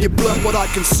 Roll me your blood, what I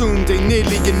consumed ain't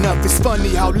nearly enough. It's funny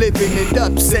how living it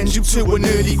up sends you to an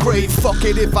early grave. Fuck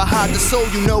it, if I had the soul,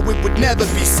 it would never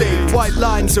be saved. White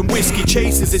lines and whiskey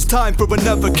chasers, it's time for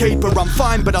another caper. I'm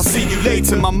fine, but I'll see you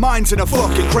later. My mind's in a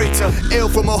fucking crater. Ale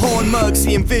from a horn mug,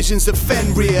 seeing visions of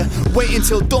Fenrir. Waiting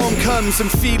till dawn comes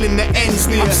and feeling the end's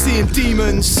near. I'm seeing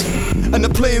demons, and the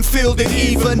playing field ain't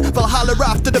even. Valhalla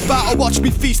after the battle, watch me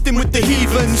feasting with the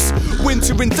heathens.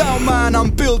 Wintering down, man, I'm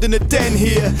building a den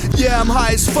here. Yeah, I'm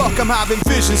high as fuck, I'm having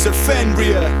visions of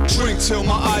Fenrir. Drink till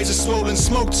my eyes are swollen,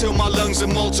 smoke till my lungs are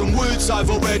molten. Words I've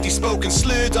already spoken,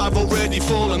 slurred, I've already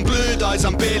fallen. Blurred eyes,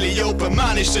 I'm barely open,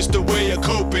 man, it's just a way of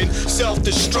coping.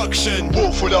 Self-destruction,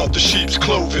 wolf without the sheep's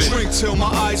clothing. Drink till my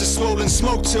eyes are swollen,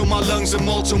 smoke till my lungs are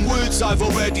molten. Words I've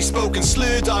already spoken,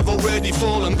 slurred, I've already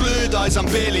fallen. Blurred eyes, I'm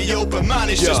barely open, man,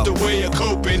 it's just a way of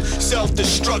coping.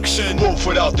 Self-destruction, wolf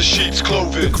without the sheep's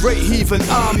clothing. The great heathen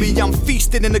army, I'm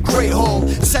feasting in a great hall.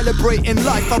 Celebrating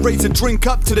life, I raise a drink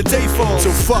up to the day fall. So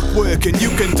fuck work and you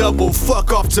can double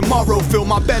fuck off tomorrow. Fill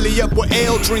my belly up with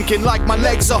ale, drinking like my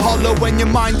legs are hollow. When your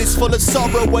mind is full of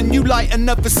sorrow, when you light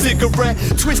another cigarette,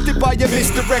 twisted by your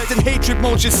misdirect and hatred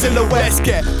molds your silhouette. Let's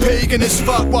get pagan as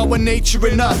fuck while we're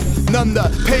naturing up. Numb the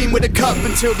pain with a cup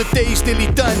until the day's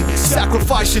nearly done.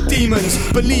 Sacrifice your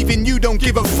demons, believing you don't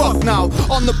give a fuck now.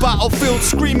 On the battlefield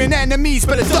screaming enemies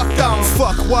better duck down.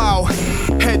 Fuck wow,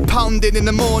 head pounding in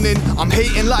the morning, I'm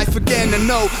hating life again. And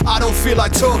no, I don't feel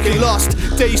like talking. Lost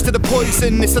days to the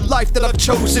poison, it's a life that I've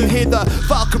chosen. Hear the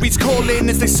Valkyries calling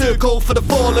as they circle for the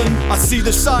fallen. I see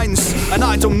the signs and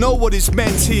I don't know what is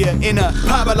meant here. In a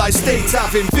paralyzed state,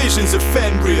 having visions of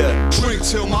Fenrir. Drink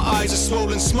till my eyes are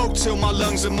swollen, smoke till my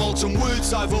lungs are molten.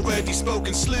 Words I've already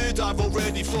spoken, slurred, I've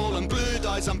already fallen. Blurred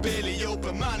eyes, I'm barely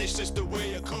open, man, it's just a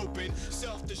way of coping.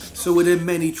 So were there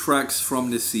many tracks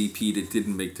from this EP that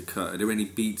didn't make the cut? Are there any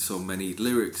beats or many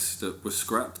lyrics that were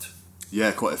scrapped?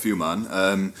 Yeah, quite a few,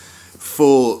 man.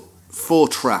 Four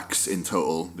tracks in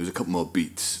total. There's a couple more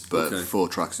beats, but okay. 4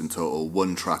 tracks in total.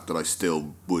 One track that I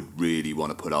still would really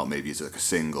want to put out, maybe as like a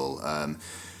single.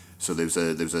 So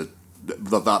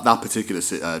that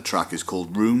particular track is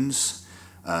called Runes,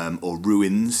 or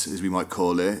Ruins, as we might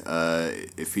call it.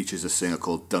 It features a singer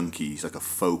called Dunkey. He's like a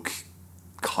folk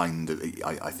kind of.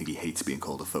 I think he hates being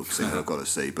called a folk singer, I've got to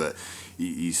say, but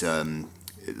he's a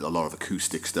lot of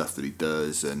acoustic stuff that he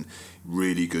does, and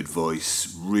really good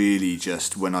voice. Really,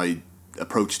 just when I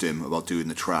approached him about doing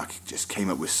the track, just came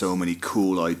up with so many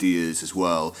cool ideas as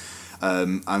well.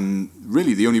 And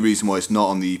really, the only reason why it's not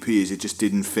on the EP is it just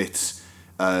didn't fit.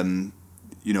 The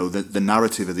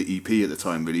narrative of the EP at the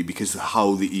time, really, because of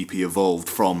how the EP evolved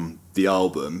from the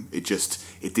album. It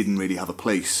didn't really have a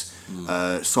place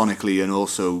sonically, and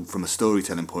also from a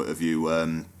storytelling point of view.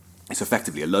 It's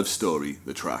effectively a love story,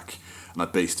 the track, and I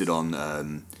based it on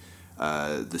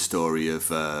the story of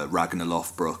Ragnar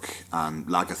Lothbrok and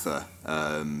Lagertha,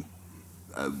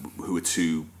 who are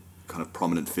 2 kind of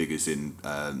prominent figures in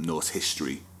Norse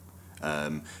history,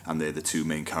 and they're the 2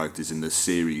 main characters in the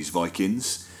series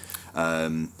Vikings.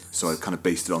 So I kind of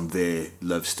based it on their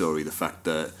love story, the fact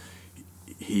that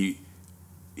he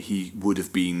would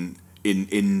have been,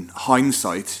 in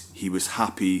hindsight, he was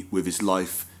happy with his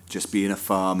life just being a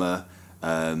farmer,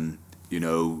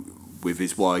 with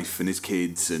his wife and his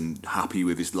kids, and happy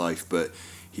with his life, but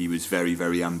he was very,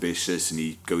 very ambitious, and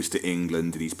he goes to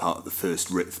England, and he's part of the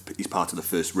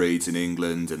first raids in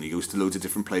England, and he goes to loads of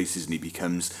different places, and he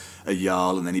becomes a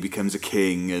jarl, and then he becomes a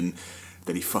king, and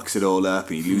then he fucks it all up,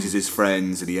 and he loses his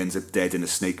friends, and he ends up dead in a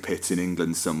snake pit in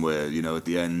England somewhere, at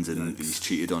the end, and he's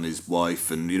cheated on his wife,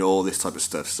 and all this type of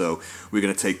stuff. So we're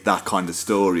going to take that kind of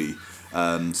story.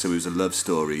 So it was a love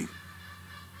story.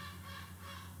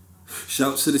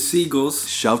 Shouts to the seagulls.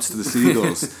 Shouts to the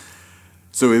seagulls.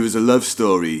 So it was a love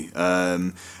story,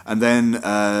 and then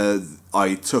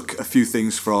I took a few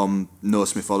things from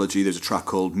Norse mythology. There's a track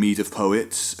called "Mead of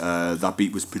Poets." That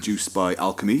beat was produced by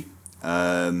Alchemy,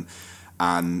 and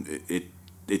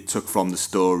it took from the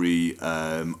story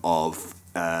of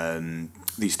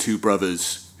these two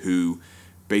brothers who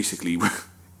basically were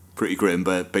pretty grim,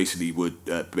 but basically would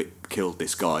kill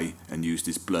this guy and used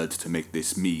his blood to make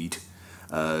this mead.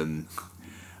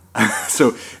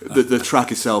 So the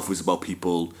track itself was about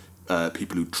people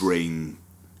who drain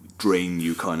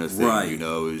you kind of thing, right. you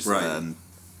know. It was, right.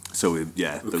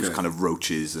 Those kind of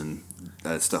roaches and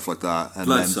stuff like that. And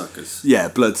Bloodsuckers. Yeah,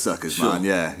 bloodsuckers, Sure. man.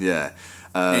 Yeah.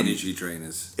 Energy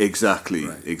drainers. Exactly.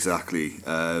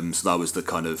 So that was the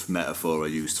kind of metaphor I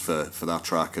used for that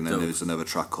track. And then there was another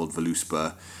track called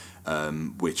Voluspa,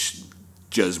 which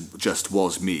just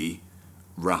was me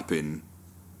rapping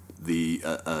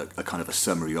a kind of a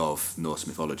summary of Norse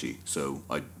mythology. So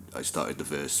I started the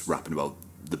verse rapping about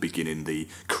the beginning, the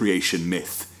creation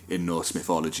myth in Norse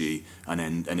mythology, and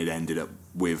it ended up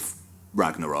with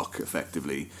Ragnarok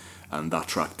effectively. And that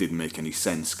track didn't make any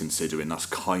sense considering that's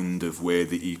kind of where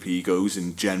the EP goes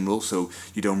in general. So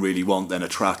you don't really want then a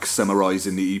track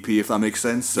summarising the EP, if that makes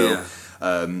sense. So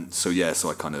so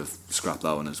I kind of scrapped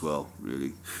that one as well,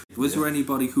 really. Was there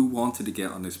anybody who wanted to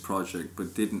get on this project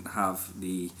but didn't have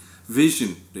the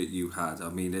vision that you had? I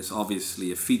mean, it's obviously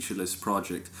a featureless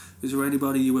project. Is there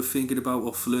anybody you were thinking about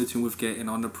or flirting with getting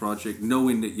on the project,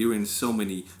 knowing that you're in so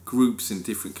many groups and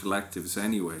different collectives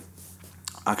anyway?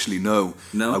 Actually, no.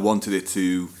 I wanted it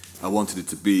to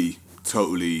be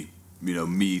totally,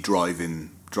 me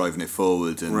driving it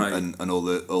forward, and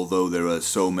although there are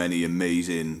so many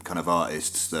amazing kind of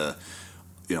artists that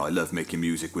I love making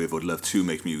music with, would love to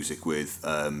make music with,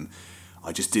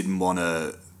 I just didn't want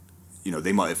to.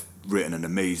 They might have written an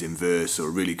amazing verse or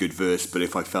a really good verse, but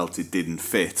if I felt it didn't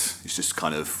fit, it's just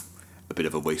kind of a bit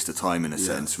of a waste of time in a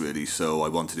sense, really. So I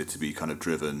wanted it to be kind of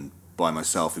driven by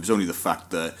myself. It was only the fact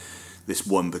that this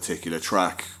one particular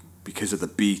track, because of the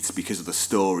beat, because of the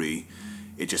story,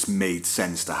 it just made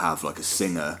sense to have like a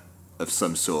singer of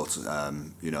some sort,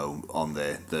 on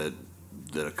there.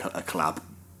 A collab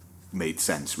made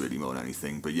sense really more than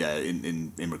anything. But yeah,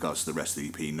 in regards to the rest of the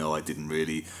EP, no, I didn't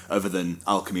really, other than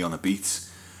Alchemy on a beat.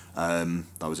 That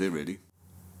was it really.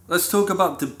 Let's talk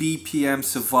about the BPM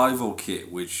Survival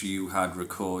Kit, which you had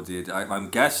recorded, I'm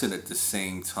guessing at the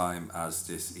same time as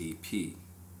this EP.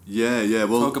 Yeah.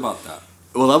 Well, talk about that.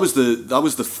 Well, that was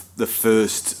the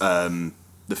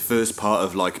first part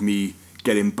of like me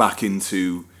getting back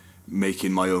into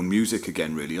making my own music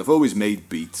again. Really, I've always made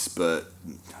beats, but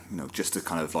just to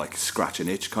kind of like scratch an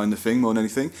itch kind of thing more than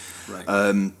anything.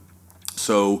 Right.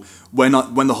 So when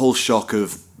the whole shock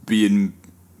of being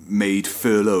made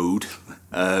furloughed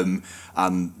and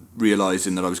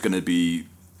realizing that I was going to be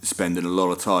spending a lot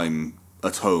of time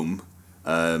at home.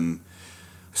 I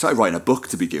started writing a book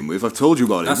to begin with. I've told you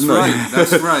about it. That's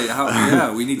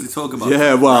right. We need to talk about. Yeah,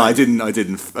 that. well, I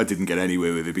didn't get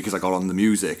anywhere with it because I got on the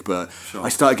music, but I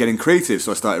started getting creative.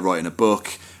 So I started writing a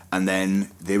book, and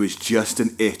then there was just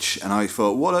an itch, and I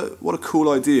thought, what a cool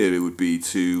idea it would be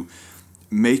to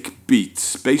make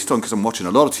beats based on, because I'm watching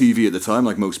a lot of TV at the time,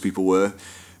 like most people were.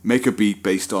 Make a beat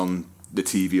based on the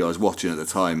TV I was watching at the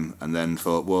time, and then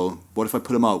thought, well, what if I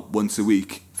put them out once a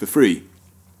week for free?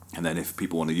 And then if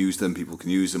people want to use them, people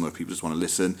can use them, or if people just want to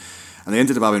listen. And they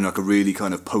ended up having like a really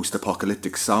kind of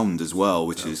post-apocalyptic sound as well,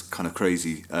 which is kind of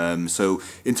crazy. So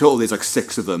in total, there's like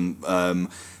 6 of them.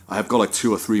 I have got like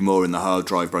 2 or 3 more in the hard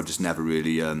drive, but I've just never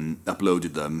really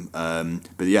uploaded them.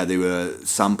 But yeah, they were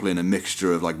sampling a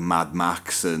mixture of like Mad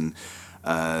Max and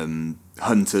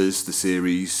Hunters, the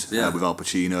series with Al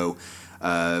Pacino.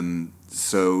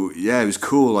 So yeah, it was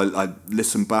cool. I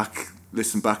listened back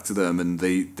to them, and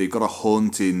they've got a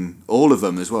haunting, all of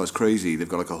them as well. It's crazy. They've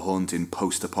got like a haunting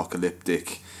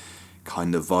post-apocalyptic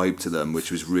kind of vibe to them,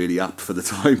 which was really apt for the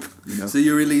time. So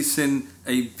you're releasing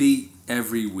a beat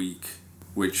every week,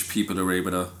 which people are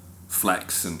able to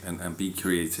flex and be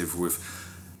creative with.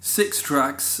 6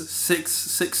 tracks,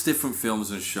 six different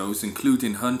films and shows,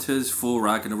 including Hunters, For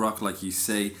Ragnarok, like you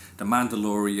say, The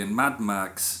Mandalorian, Mad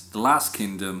Max, The Last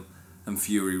Kingdom, and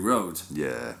Fury Road.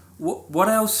 Yeah. What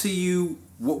else are you?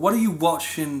 What are you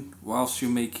watching whilst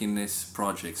you're making this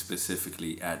project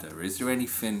specifically, Edda? Is there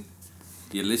anything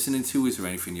you're listening to? Is there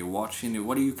anything you're watching?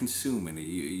 What are you consuming?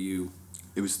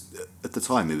 It was at the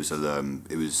time. It was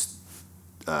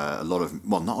a lot of,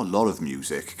 well, not a lot of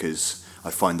music, because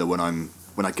I find that when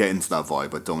I get into that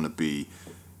vibe, I don't want to be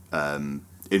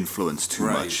influenced too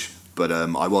much. but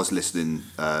I was listening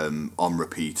on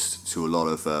repeat to a lot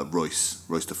of Royce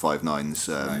da 5'9's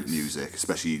Nice. music,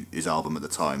 especially his album at the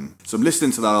time. So I'm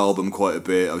listening to that album quite a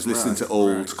bit. I was listening to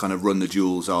old kind of Run the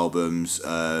Jewels albums,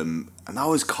 and that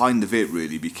was kind of it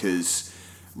really, because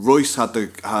Royce had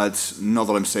not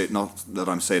that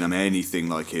I'm saying I'm anything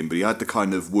like him, but he had the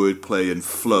kind of wordplay and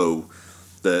flow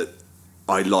that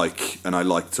I like and I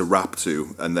like to rap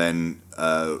to, and then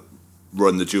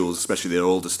Run the Jewels, especially their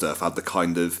older stuff, had the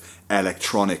kind of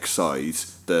electronic side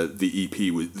that the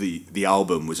EP was the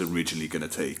album was originally going to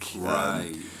take.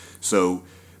 Right. So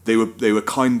they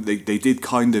did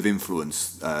kind of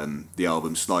influence the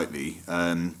album slightly,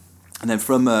 and then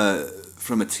from a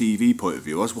TV point of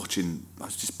view, I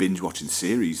was just binge watching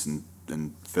series and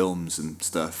films and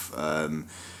stuff.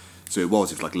 So it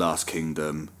was like Last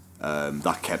Kingdom.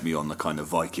 That kept me on the kind of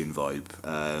Viking vibe.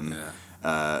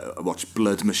 I watched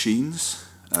Blood Machines.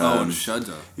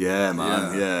 Shudder. Yeah,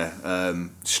 man. Yeah.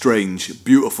 Strange,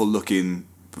 beautiful looking,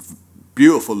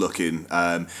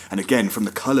 and again from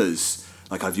the colours.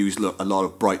 Like I've used a lot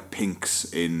of bright pinks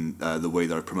in the way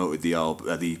that I promoted the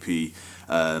EP,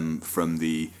 from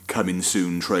the Coming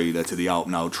Soon trailer to the Out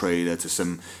Now trailer to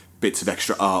some bits of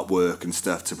extra artwork and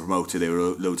stuff to promote it. There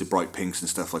were loads of bright pinks and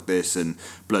stuff like this, and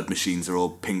Blood Machines are all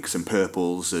pinks and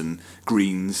purples and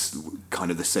greens, kind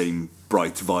of the same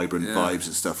bright, vibrant vibes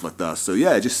and stuff like that. So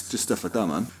yeah, just stuff like that,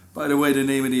 man. By the way, the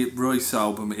name of the Royce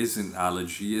album isn't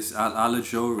Allergy, it's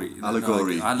Allegory.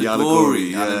 Allegory. Allegory.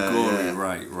 Yeah.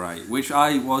 Right. Which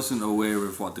I wasn't aware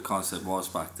of what the concept was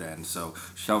back then. So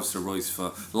shouts to Royce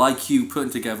for, like you,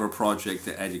 putting together a project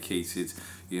that educated,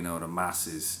 the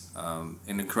masses. An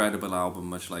incredible album,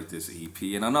 much like this EP.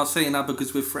 And I'm not saying that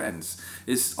because we're friends.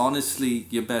 It's honestly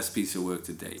your best piece of work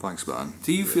to date. Thanks, man.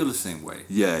 Do you feel the same way?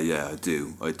 Yeah, I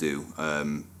do.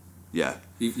 Yeah.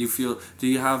 You feel? Do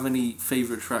you have any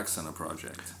favourite tracks on a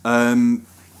project?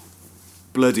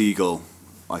 Blood Eagle,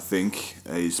 I think,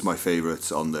 is my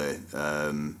favourite on there.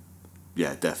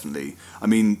 Yeah, definitely. I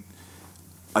mean,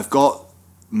 I've got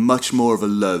much more of a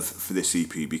love for this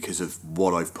EP because of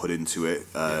what I've put into it.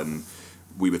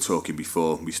 We were talking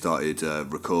before we started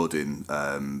recording.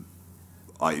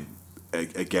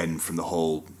 Again, from the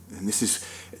whole, and this is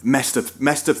messed up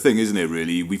thing, isn't it,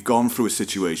 really? We've gone through a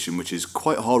situation which is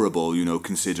quite horrible,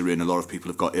 considering a lot of people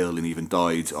have got ill and even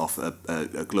died off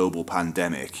a global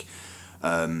pandemic.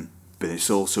 But it's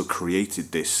also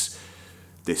created this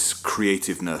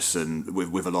creativeness and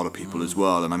with a lot of people as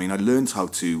well. And I mean, I learned how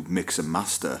to mix and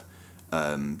master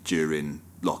during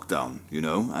lockdown,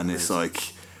 and it's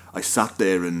like I sat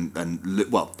there and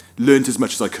learned as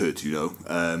much as I could,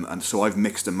 and so I've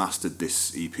mixed and mastered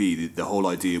this EP. The whole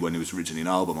idea when it was originally an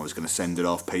album, I was going to send it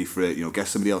off, pay for it, get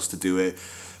somebody else to do it.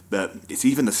 But it's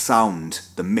even the sound,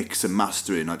 the mix and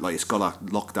mastering, like it's got that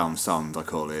lockdown sound, I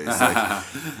call it. It's like,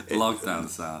 lockdown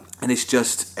sound. And it's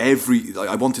just I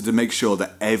wanted to make sure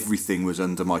that everything was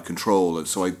under my control, and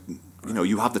so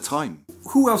you have the time.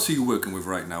 Who else are you working with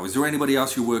right now? Is there anybody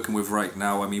else you're working with right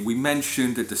now? I mean, we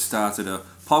mentioned at the start of the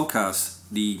podcast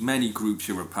the many groups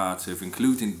you're a part of,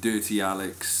 including Dirty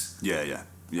Alex, Yeah.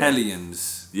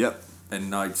 Hellions, Yep. and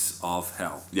Knights of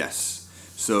Hell. Yes.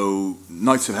 So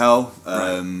Knights of Hell,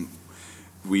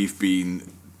 we've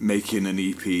been making an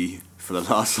EP for the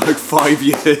last 5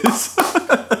 years.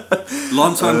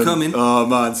 Long time coming. Oh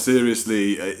man,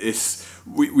 seriously,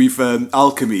 we've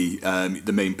Alchemy,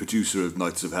 the main producer of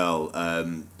Knights of Hell,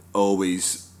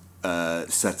 always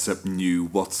sets up new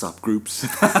WhatsApp groups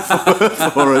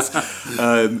for us,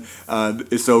 and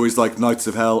it's always like Knights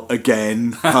of Hell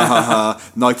again,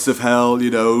 Knights of Hell,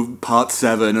 part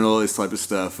 7 and all this type of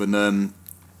stuff, and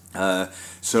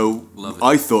so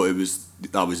I thought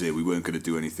that was it. We weren't going to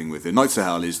do anything with it. Knights of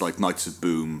Hell is like Knights of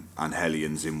Boom and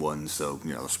Hellions in one, so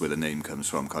that's where the name comes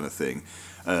from, kind of thing.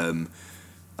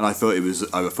 And I thought it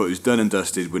was done and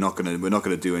dusted. We're not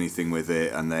gonna do anything with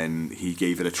it. And then he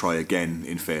gave it a try again.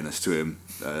 In fairness to him,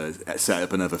 set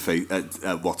up another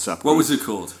WhatsApp group. What was it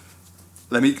called?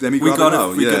 Let me grab it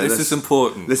now. This is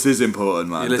important. This is important,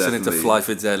 man. You're listening definitely. to Fly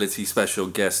Fidelity special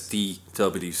guest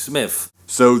D.W. Smith.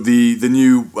 So the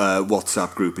new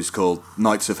WhatsApp group is called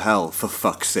Knights of Hell, for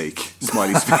fuck's sake.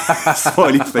 Smiley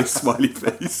face, smiley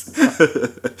face.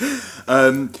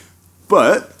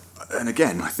 But, and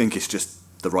again, I think it's just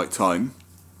the right time.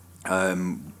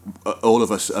 All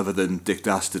of us, other than Dick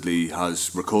Dastardly,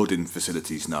 has recording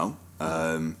facilities now.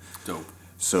 Dope.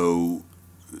 So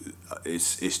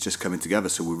it's just coming together.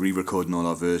 So we're re-recording all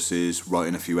our verses,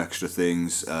 writing a few extra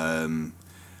things.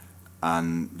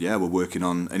 And yeah, we're working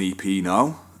on an EP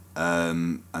now,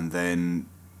 and then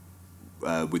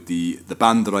with the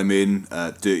band that I'm in,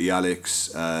 Dirty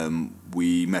Alex,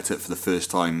 we met up for the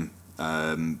first time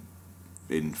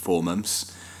in 4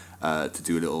 months to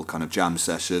do a little kind of jam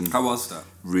session. How was that?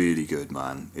 Really good,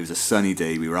 man. It was a sunny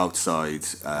day. We were outside,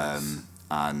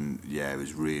 and yeah, it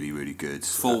was really, really good.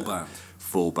 Full band.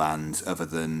 Full band. Other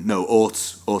than Ort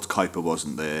Kuiper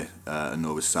wasn't there, and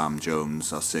nor was Sam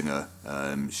Jones, our singer.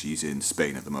 She's in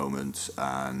Spain at the moment,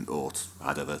 and Ort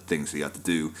had other things he had to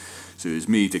do. So it was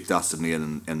me, Dick Dastardly,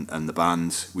 and the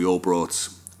band. We all brought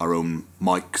our own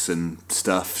mics and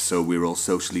stuff, so we were all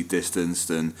socially distanced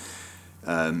and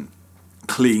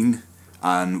clean,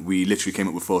 and we literally came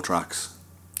up with 4 tracks.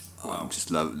 Wow.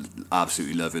 Just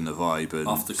absolutely loving the vibe and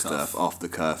Off the stuff. cuff. Off the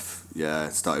cuff, yeah.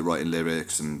 Started writing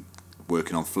lyrics and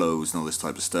working on flows and all this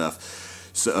type of stuff.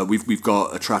 So we've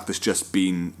got a track that's just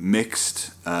been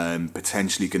mixed,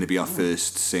 potentially going to be our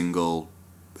first single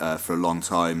for a long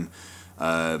time.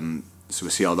 So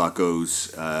we'll see how that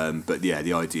goes. But yeah,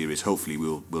 the idea is hopefully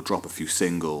we'll drop a few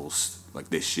singles like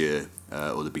this year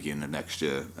or the beginning of next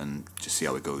year, and just see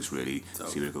how it goes. Really,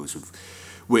 see where it goes.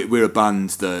 We're a band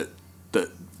that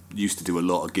used to do a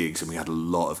lot of gigs, and we had a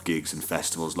lot of gigs and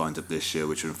festivals lined up this year,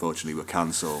 which unfortunately were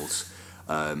cancelled.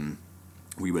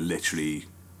 We were literally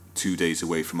 2 days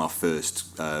away from our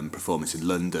first performance in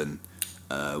London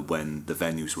when the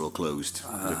venues were all closed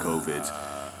because of COVID.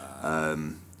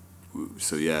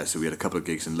 So we had a couple of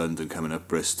gigs in London coming up,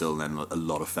 Bristol, and then a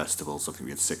lot of festivals. I think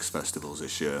we had 6 festivals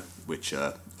this year, which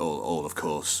all of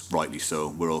course, rightly so,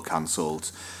 were all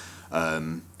cancelled.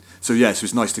 So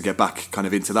it's nice to get back kind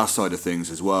of into that side of things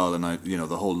as well. And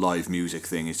the whole live music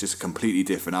thing is just a completely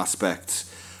different aspect.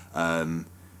 And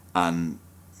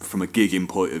from a gigging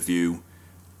point of view,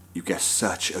 you get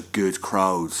such a good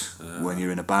crowd when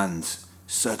you're in a band.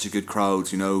 Such a good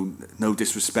crowd, no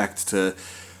disrespect to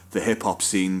the hip-hop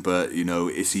scene, but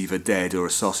it's either dead or a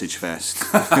sausage fest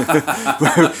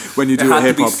when you do a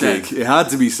hip-hop gig. It had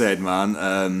to be said, man.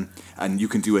 And you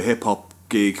can do a hip-hop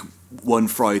gig one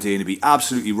Friday and it'd be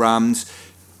absolutely rammed.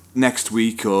 Next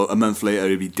week or a month later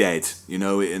it'd be dead,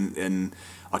 and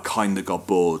I kind of got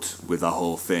bored with that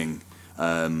whole thing.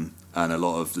 And a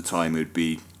lot of the time you'd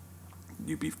be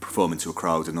performing to a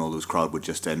crowd, and all those crowd were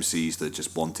just MCs that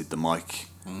just wanted the mic,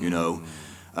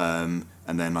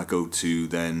 and then I go to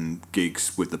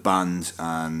gigs with the band,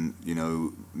 and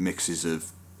mixes of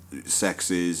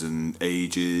sexes and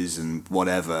ages and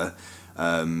whatever.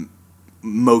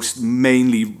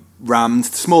 Mainly rammed,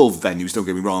 small venues, don't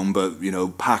get me wrong, but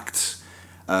packed.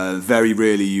 Very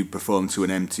rarely you perform to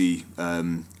an empty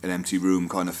room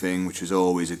kind of thing, which is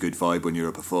always a good vibe when you're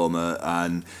a performer.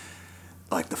 And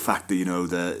like the fact that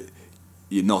that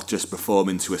you're not just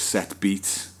performing to a set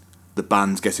beat, the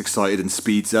band gets excited and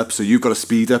speeds up, so you've got to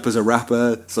speed up as a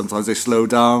rapper. Sometimes they slow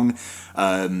down,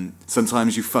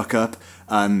 sometimes you fuck up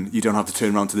and you don't have to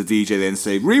turn around to the DJ then and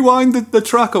say rewind the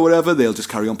track or whatever. They'll just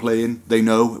carry on playing. They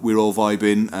know we're all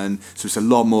vibing, and so it's a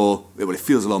lot more, it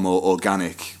feels a lot more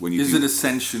organic when you Is it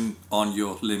ascension on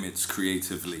your limits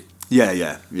creatively?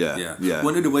 Yeah.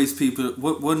 One of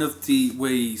the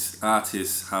ways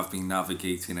artists have been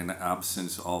navigating in the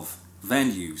absence of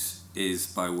venues is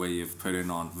by way of putting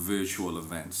on virtual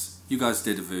events. You guys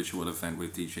did a virtual event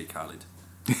with DJ Khaled.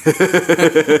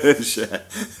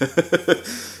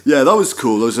 Yeah, that was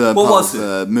cool. It was part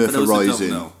of Murpha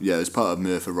Rising. Yeah, it was part of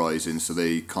Murpha Rising, so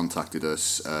they contacted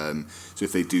us. So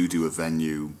if they do a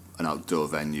venue, an outdoor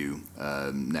venue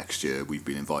next year, we've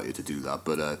been invited to do that.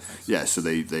 But so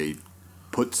they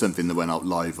put something that went out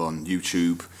live on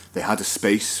YouTube. They had a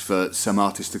space for some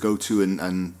artists to go to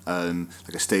and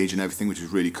like a stage and everything, which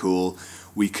was really cool.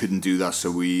 We couldn't do that, so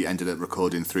we ended up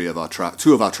recording two of our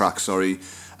tracks,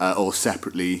 all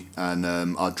separately. And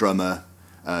our drummer,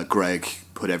 Greg,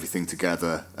 put everything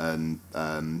together. And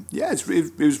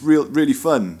it was really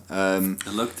fun. I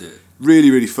loved it.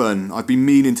 Really, really fun. I've been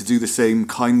meaning to do the same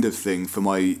kind of thing for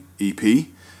my EP.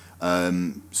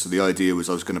 So the idea was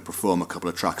I was going to perform a couple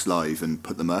of tracks live and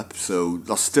put them up. So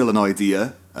that's still an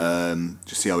idea.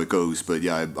 Just see how it goes. But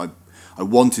yeah, I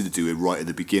wanted to do it right at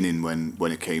the beginning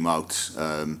when it came out.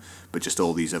 But just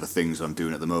all these other things I'm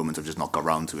doing at the moment, I've just not got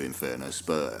around to it, in fairness.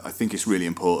 But I think it's really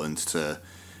important to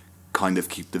kind of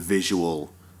keep the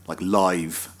visual, like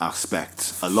live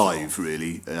aspect alive,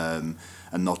 really, and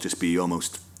not just be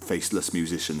almost faceless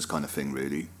musicians kind of thing,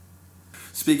 really.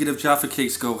 Speaking of Jaffa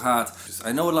Cakes Go Hard,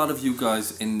 I know a lot of you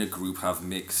guys in the group have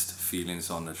mixed feelings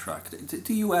on the track.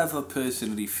 Do you ever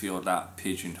personally feel that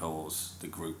pigeonholes the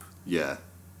group? Yeah.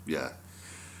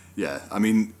 I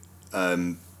mean,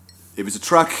 it was a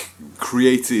track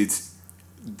created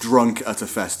drunk at a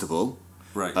festival.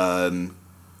 Right.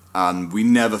 And we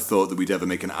never thought that we'd ever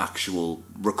make an actual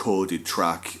recorded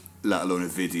track, let alone a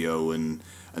video and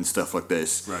stuff like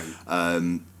this.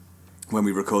 Right. when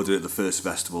we recorded at the first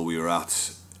festival we were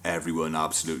at, everyone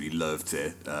absolutely loved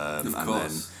it. Of and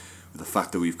course. then the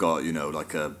fact that we've got, you know,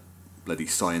 like a bloody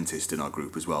scientist in our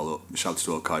group as well, shouts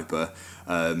to Kuiper,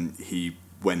 he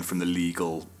went from the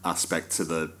legal aspect to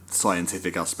the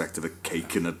scientific aspect of a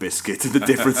cake and a biscuit and the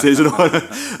differences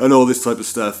and all this type of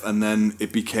stuff. And then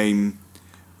it became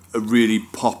a really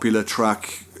popular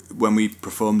track when we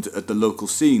performed at the local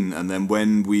scene. And then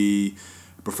when we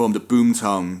performed at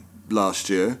Boomtown last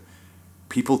year,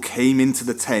 people came into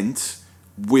the tent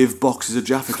with boxes of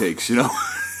Jaffa Cakes, you know.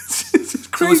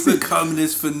 It's So it's crazy. become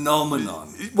this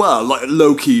phenomenon. Well, like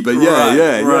low key, but Right,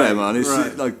 yeah, right, man. It's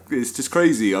right. like it's just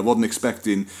crazy. I was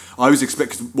expecting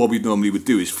what we normally would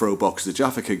do is throw boxes of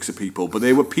Jaffa Cakes at people, but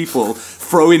they were people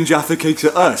throwing Jaffa Cakes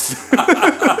at us.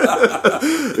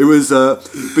 It was,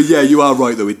 but yeah, you are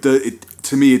right though.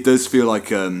 To me, it does feel like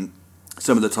some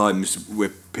of the times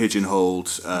we're pigeonholed,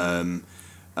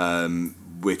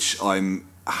 which I'm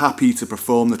happy to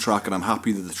perform the track and I'm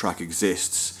happy that the track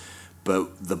exists.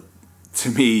 But to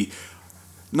me,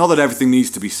 not that everything needs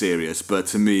to be serious, but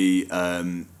to me,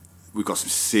 we've got some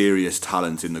serious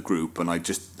talent in the group, and I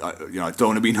don't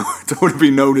want to be don't want to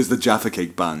be known as the Jaffa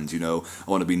Cake Band. You know,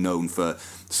 I want to be known for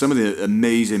some of the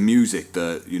amazing music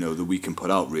that that we can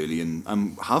put out, really,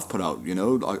 and have put out. You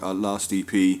know, our last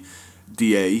EP,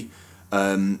 DA,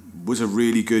 was a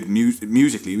really good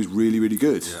musically. It was really, really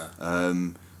good. Yeah.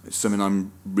 It's something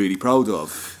I'm really proud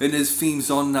of. And there's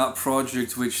themes on that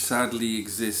project which sadly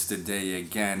exist today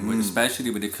again,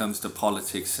 especially when it comes to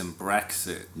politics and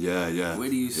Brexit. Yeah. Where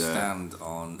do you stand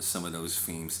on some of those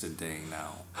themes today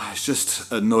now? It's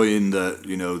just annoying that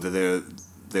that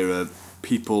there are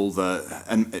people that,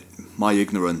 and my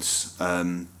ignorance,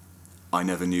 I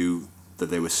never knew that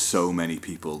there were so many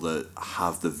people that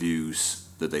have the views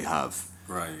that they have.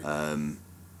 Right.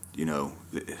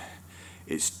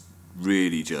 It's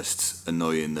really just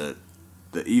annoying that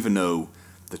even though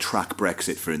the track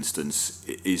Brexit, for instance,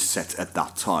 is set at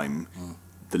that time,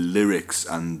 the lyrics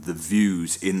and the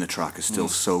views in the track are still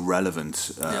so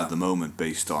relevant at the moment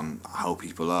based on how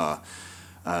people are.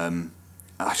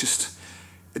 I just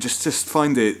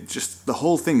find it, just the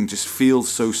whole thing just feels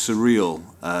so surreal.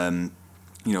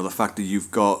 The fact that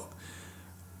you've got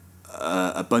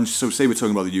a bunch, so say we're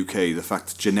talking about the UK, the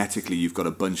fact genetically you've got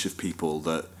a bunch of people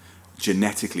that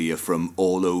genetically are from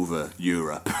all over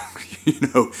Europe.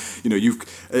 You've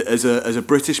as a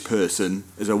British person,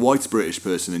 as a white British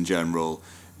person in general,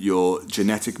 your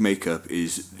genetic makeup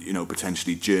is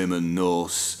potentially German,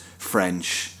 Norse,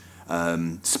 French,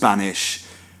 Spanish,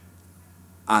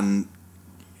 and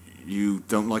you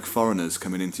don't like foreigners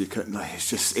coming into your country.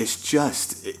 It's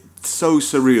just so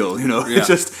surreal,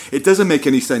 Yeah. It doesn't make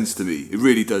any sense to me. It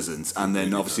really doesn't. And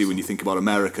then obviously when you think about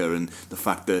America and the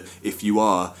fact that if you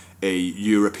are a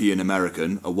European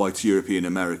American, a white European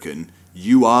American,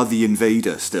 you are the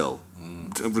invader still.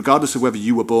 Regardless of whether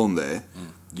you were born there,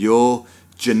 your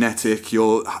genetic,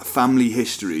 your family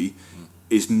history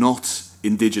is not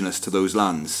indigenous to those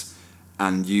lands,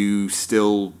 and you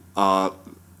still are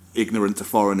ignorant to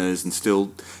foreigners, and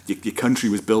still your country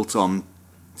was built on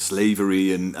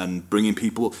slavery and bringing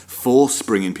people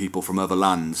from other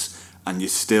lands, and you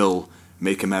still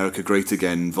make America great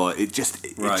again. It just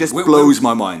blows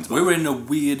my mind. We're in the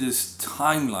weirdest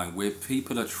timeline where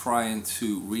people are trying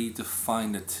to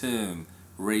redefine the term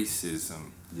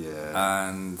racism. Yeah.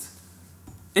 And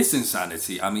it's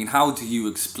insanity. I mean, how do you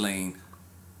explain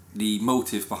the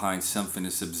motive behind something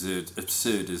as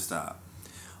absurd as that?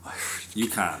 You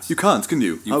can't. You can't, can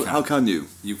you? How can you?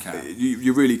 You can't.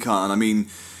 You really can't. I mean,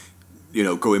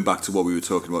 going back to what we were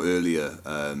talking about earlier,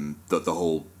 the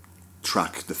whole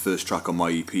track, the first track on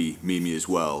my EP, Mimi as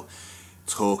well,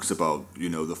 talks about,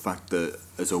 the fact that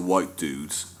as a white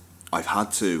dude, I've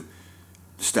had to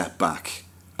step back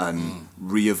and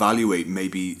reevaluate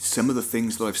maybe some of the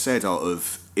things that I've said out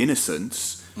of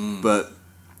innocence, but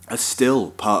are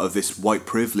still part of this white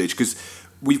privilege. Because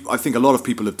I think a lot of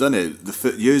people have done it.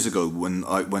 Years ago,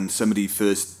 when somebody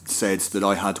first said that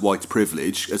I had white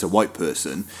privilege as a white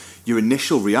person, your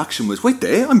initial reaction was, "Wait,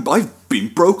 I've been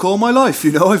broke all my life."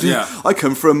 I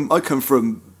come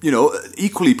from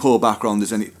equally poor background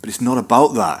as any, but it's not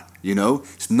about that.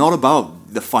 It's not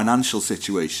about the financial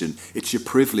situation. It's your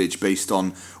privilege based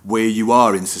on where you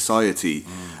are in society.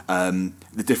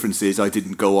 The difference is I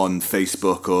didn't go on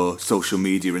Facebook or social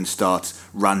media and start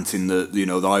ranting that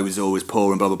I was always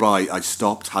poor and blah blah blah. I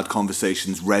stopped, had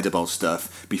conversations, read about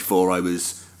stuff before I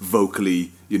was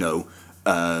vocally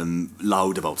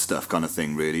loud about stuff, kind of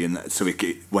thing, really. And so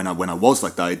when I was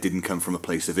like that, it didn't come from a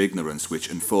place of ignorance, which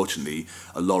unfortunately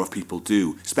a lot of people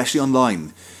do, especially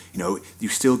online. You know, you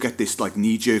still get this like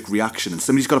knee-jerk reaction, and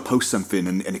somebody's got to post something,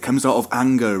 and it comes out of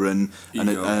anger and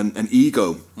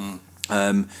ego.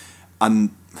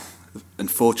 And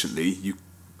unfortunately,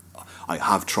 I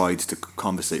have tried to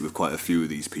conversate with quite a few of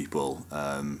these people,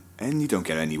 and you don't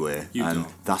get anywhere.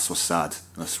 That's what's sad.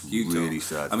 That's really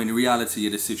sad. I mean, the reality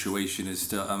of the situation is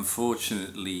that,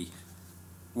 unfortunately,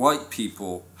 white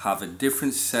people have a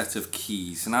different set of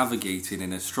keys navigating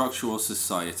in a structural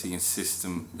society and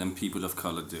system than people of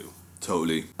colour do.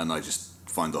 Totally. And I just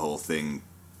find the whole thing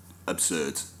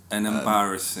absurd. And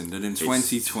embarrassing that in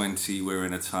 2020 we're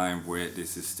in a time where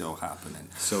this is still happening.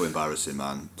 So embarrassing,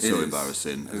 man. So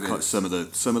embarrassing. Some of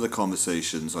the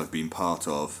conversations I've been part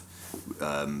of,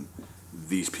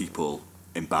 these people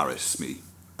embarrass me,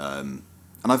 and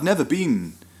I've never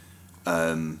been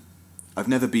kind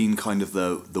of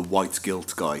the white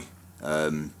guilt guy,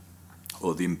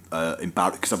 or the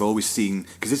embarrassed, because I've always seen,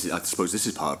 because I suppose this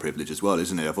is part of privilege as well,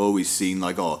 isn't it? I've always seen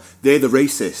like, oh, they're the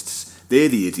racists, they're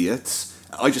the idiots.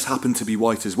 I just happen to be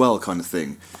white as well, kind of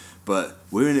thing. But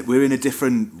we're in a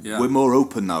different. Yeah. We're more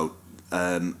open now,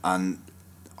 and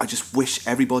I just wish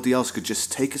everybody else could just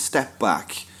take a step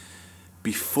back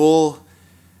before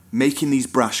making these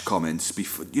brash comments.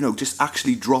 Before, just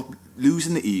actually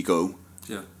losing the ego,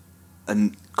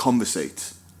 and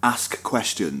conversate, ask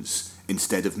questions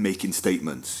instead of making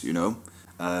statements.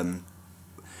 And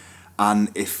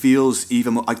it feels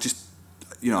even more. I just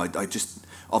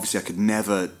obviously I could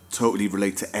never totally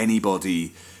relate to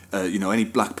anybody, any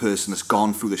black person that's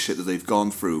gone through the shit that they've gone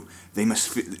through. They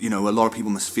must, a lot of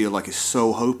people must feel like it's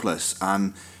so hopeless.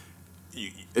 And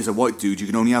as a white dude, you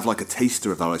can only have like a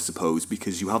taster of that, I suppose,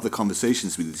 because you have the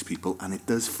conversations with these people, and it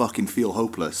does fucking feel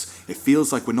hopeless. It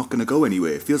feels like we're not going to go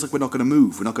anywhere. It feels like we're not going to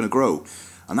move. We're not going to grow.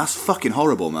 And that's fucking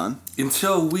horrible, man.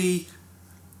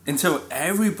 Until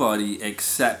everybody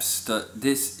accepts that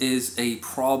this is a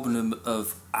problem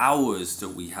of ours that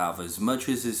we have, as much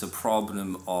as it's a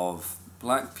problem of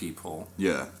black people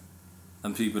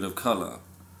and people of colour.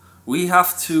 We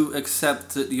have to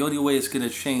accept that the only way it's going to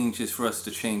change is for us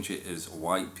to change it as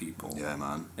white people. Yeah,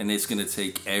 man. And it's going to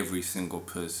take every single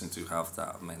person to have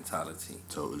that mentality.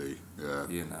 Totally, yeah.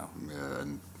 Yeah,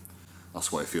 and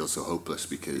that's why it feels so hopeless,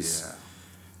 because,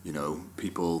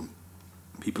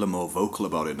 people are more vocal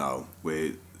about it now,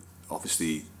 where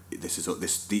obviously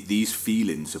these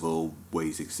feelings have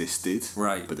always existed,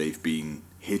 right? But they've been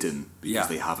hidden because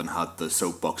they haven't had the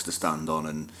soapbox to stand on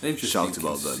and they've just shout been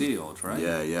about concealed, them. Right?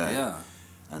 Yeah.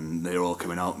 And they're all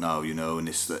coming out now, and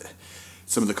it's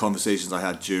some of the conversations I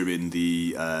had during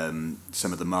the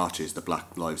some of the marches, the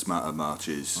Black Lives Matter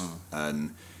marches,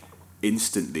 and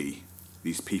instantly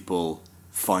these people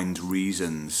find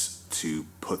reasons to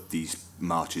put these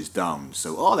marches down.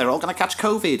 So, they're all going to catch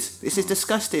COVID. This is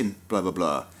disgusting. Blah, blah,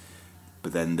 blah.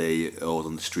 But then they all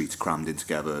on the streets crammed in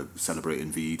together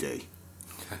celebrating VE Day.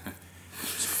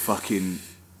 It's fucking...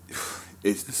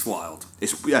 It's wild.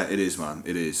 It is, man.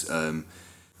 It is.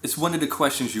 It's one of the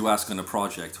questions you ask on a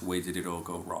project. Where did it all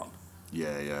go wrong?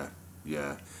 Yeah.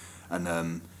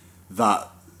 And that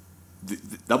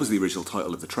was the original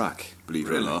title of the track, believe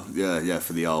it or not. Yeah,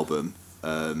 for the album.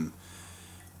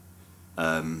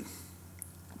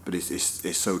 But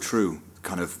it's so true.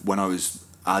 Kind of when I was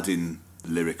adding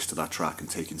lyrics to that track and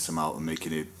taking some out and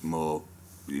making it more,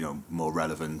 more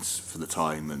relevant for the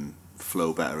time and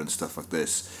flow better and stuff like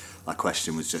this, that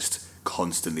question was just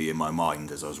constantly in my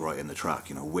mind as I was writing the track.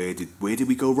 Where did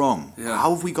we go wrong? Yeah.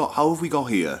 How have we got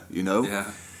here?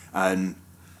 Yeah. And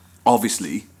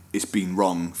obviously it's been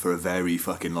wrong for a very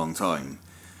fucking long time.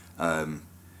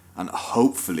 And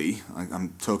hopefully,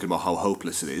 I'm talking about how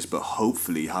hopeless it is, but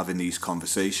hopefully having these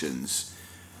conversations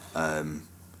and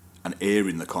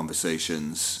airing the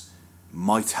conversations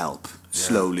might help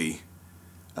slowly.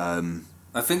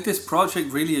 I think this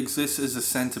project really exists as a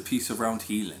centerpiece around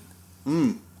healing.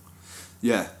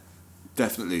 Yeah,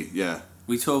 definitely, yeah.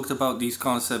 We talked about these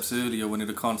concepts earlier, one of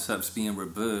the concepts being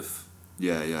rebirth.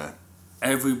 Yeah.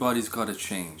 Everybody's got to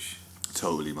change.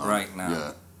 Totally, man. Right now.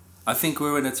 Yeah. I think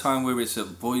we're in a time where it's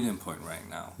at boiling point right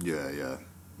now. Yeah.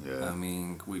 I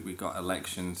mean, we got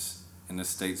elections in the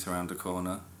States around the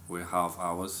corner. We're half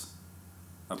hours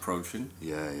approaching.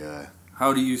 Yeah.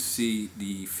 How do you see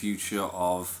the future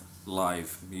of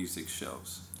live music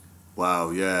shows? Wow,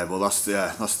 yeah. Well, that's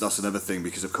another thing,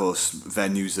 because of course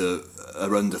venues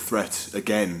are under threat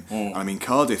again. I mean,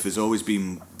 Cardiff has always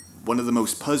been one of the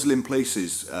most puzzling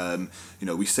places.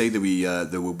 We say that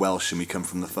we're Welsh and we come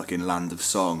from the fucking land of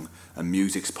song, and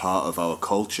music's part of our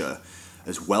culture.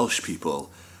 as Welsh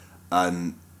people,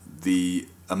 and the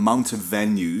amount of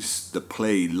venues that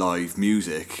play live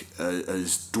music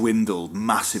has dwindled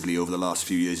massively over the last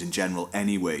few years in general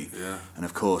anyway. Yeah. And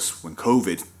of course, when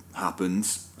COVID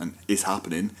happens, and is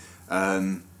happening,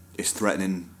 it's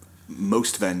threatening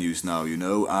most venues now, you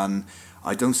know, and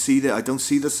I don't see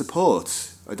the support.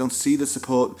 I don't see the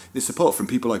support from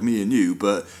people like me and you,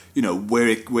 but you know, where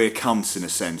it counts in a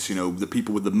sense, you know, the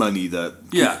people with the money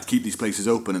that keep these places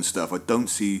open and stuff. I don't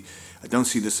see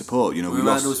the support, you know. Where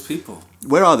are those people?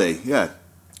 Where are they? Yeah.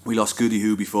 We lost Goody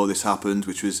Who before this happened,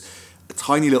 which was a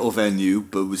tiny little venue,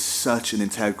 but was such an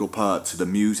integral part to the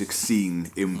music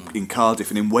scene in Cardiff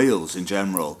and in Wales in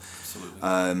general.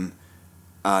 Absolutely.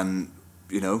 And,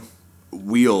 you know,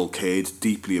 we all cared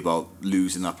deeply about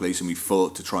losing that place and we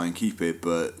fought to try and keep it,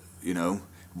 but, you know,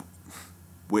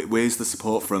 where's the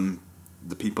support from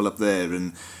the people up there?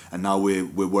 And now we're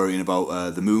worrying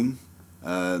about the Moon.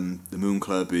 The Moon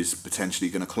Club is potentially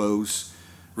going to close.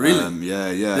 Really?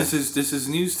 Yeah. This is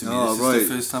news to me. Oh, this right. is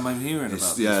the first time I'm hearing about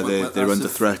this. Yeah, they're under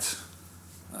threat.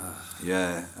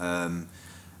 Yeah. And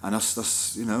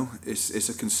that's you know, it's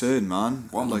a concern, man.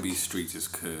 Wombleby Street is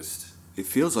cursed. It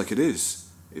feels like it is.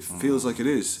 It feels like it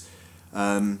is.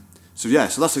 So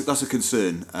that's a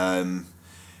concern. And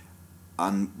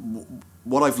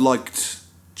what I've liked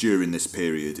during this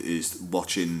period is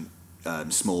watching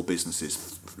small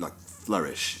businesses like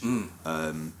flourish.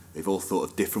 They've all thought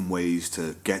of different ways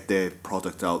to get their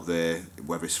product out there,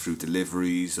 whether it's through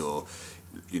deliveries or,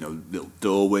 you know, little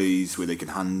doorways where they can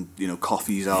hand, you know,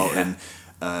 coffees out. Yeah.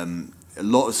 And a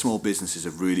lot of small businesses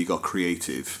have really got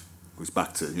creative. It goes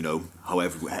back to, you know,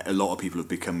 however a lot of people have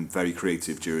become very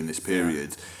creative during this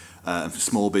period. And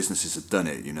small businesses have done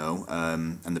it, you know,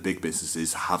 and the big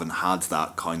businesses haven't had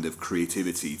that kind of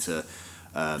creativity to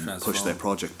push their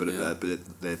project, but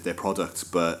their products.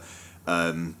 But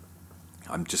I'm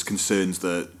just concerned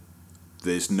that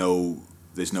there's no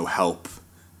help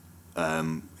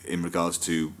in regards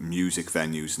to music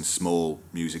venues and small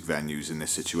music venues in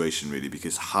this situation, really,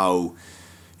 because how,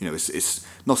 you know, it's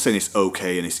not saying it's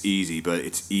okay and it's easy, but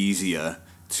it's easier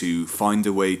to find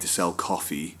a way to sell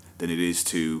coffee than it is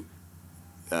to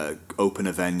open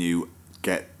a venue,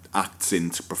 get acts in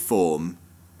to perform,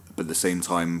 but at the same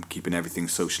time keeping everything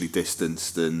socially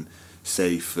distanced and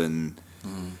safe. And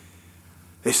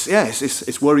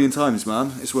it's worrying times,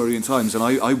 man. It's worrying times, and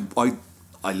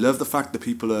I love the fact that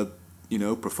people are, you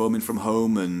know, performing from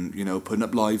home and, you know, putting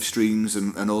up live streams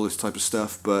and all this type of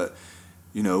stuff, but,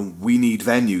 you know, we need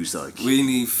venues, like we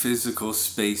need physical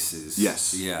spaces.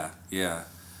 Yes. Yeah.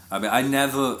 I mean, I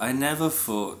never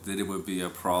thought that it would be a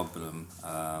problem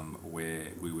where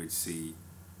we would see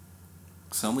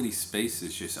so many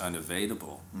spaces just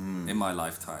unavailable in my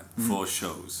lifetime for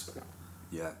shows.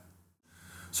 Yeah.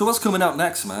 So what's coming out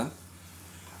next, man?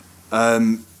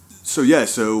 So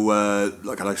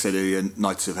like I said earlier,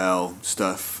 Nights of Hell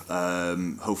stuff.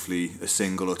 Hopefully a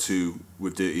single or two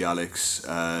with Dirty Alex,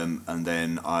 and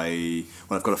then I've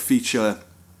got a feature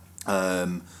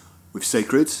with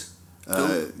Sacred.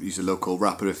 He's a local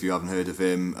rapper, if you haven't heard of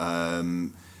him,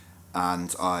 and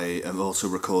I have also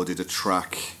recorded a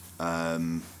track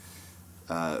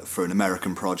for an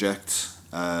American project.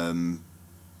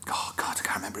 Oh God, I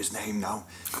can't remember his name now.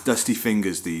 Dusty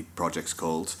Fingers, the project's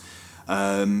called.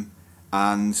 And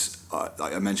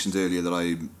I mentioned earlier that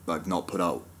I've not put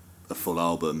out a full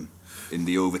album in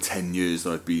the over 10 years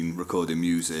that I've been recording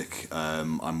music.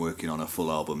 I'm working on a full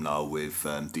album now with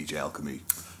DJ Alchemy.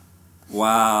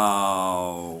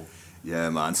 Wow. Yeah,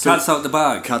 man. So, Cat's out the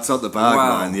bag. Cat's out the bag,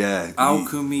 man. Yeah.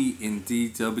 Alchemy in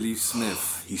D.W.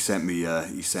 Smith. He sent me a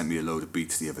load of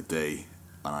beats the other day,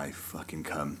 and I fucking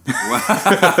come.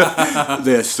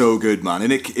 They're so good, man.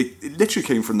 And it literally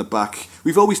came from the back.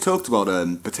 We've always talked about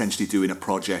potentially doing a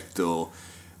project or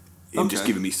him just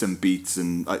giving me some beats,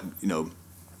 and but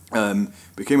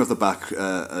it came off the back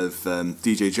of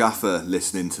DJ Jaffa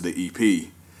listening to the EP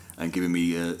and giving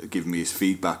me his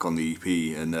feedback on the EP.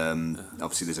 And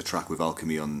obviously there's a track with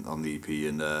Alchemy on the EP,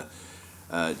 and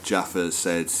Jaffa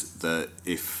said that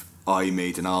if I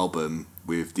made an album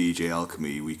with DJ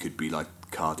Alchemy, we could be like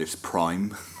Cardiff's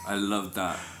prime. I love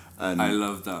that. And I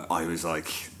love that. I was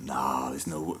like, nah, there's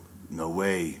no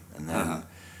way. And then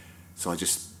so I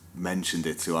just mentioned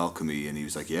it to Alchemy, and he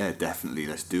was like, yeah, definitely,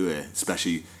 let's do it,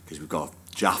 especially because we've got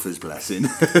Jaffa's blessing.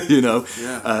 you know.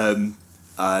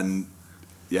 And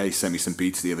yeah, he sent me some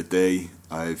beats the other day.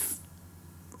 I've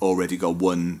already got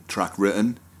one track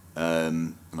written,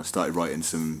 and I started writing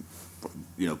some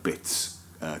bits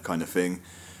kind of thing.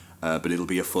 but it'll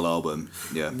be a full album.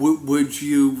 Yeah. Would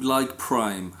you, like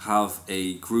Prime, have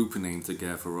a group name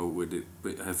together, or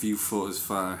have you thought as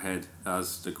far ahead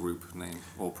as the group name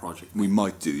or project name? We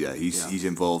might do, yeah. He's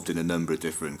involved in a number of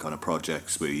different kind of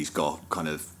projects where he's got kind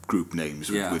of group names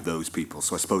with those people,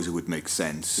 so I suppose it would make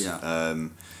sense. Yeah.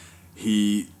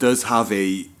 He does have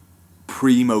a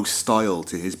primo style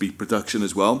to his beat production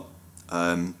as well.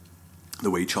 The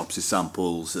way he chops his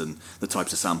samples and the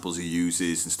types of samples he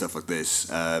uses and stuff like this.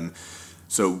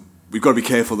 So we've got to be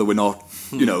careful that we're not,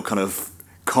 kind of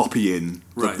copying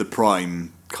the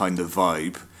Prime kind of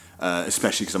vibe,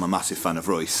 especially because I'm a massive fan of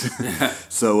Royce.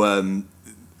 So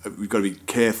we've got to be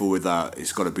careful with that.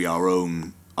 It's got to be our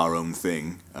own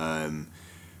thing.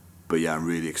 But yeah, I'm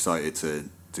really excited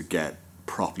to get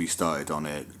properly started on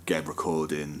it, get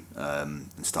recording,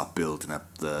 and start building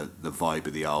up the vibe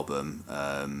of the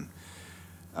album.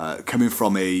 Coming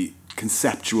from a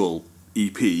conceptual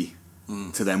EP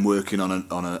to then working on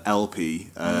an LP,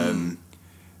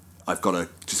 I've got to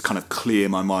just kind of clear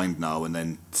my mind now and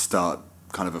then start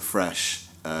kind of afresh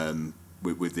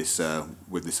with this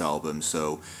album.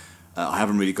 So I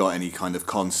haven't really got any kind of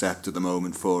concept at the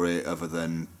moment for it, other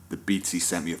than the beats he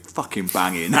sent me are fucking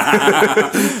banging.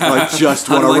 I just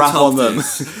want to rap on them.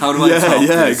 How do I top this?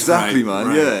 Yeah, exactly, right,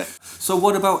 man. Right. Yeah. So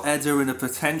what about Edda in a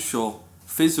potential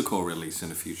physical release in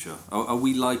the future? Are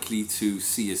we likely to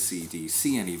see a CD,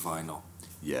 see any vinyl?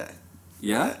 Yeah.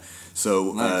 Yeah?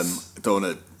 So, nice.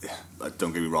 Don't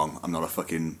get me wrong, I'm not a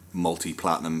fucking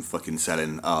multi-platinum fucking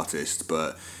selling artist,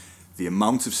 but the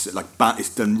amount of,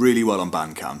 it's done really well on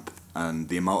Bandcamp, and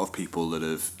the amount of people that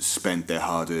have spent their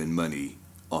hard-earned money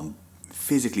on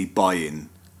physically buying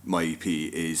my EP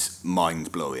is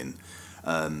mind-blowing.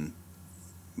 The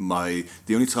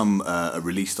only time a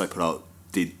release I put out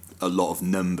did a lot of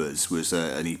numbers was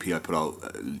an EP I put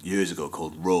out years ago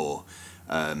called Raw,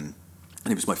 and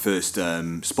it was my first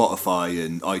Spotify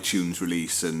and iTunes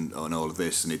release and all of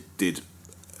this, and it did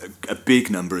a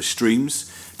big number of streams.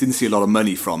 Didn't see a lot of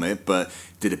money from it, but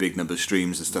did a big number of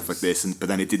streams and stuff like this, but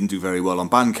then it didn't do very well on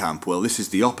Bandcamp. Well, this is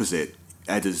the opposite.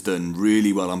 Edda's done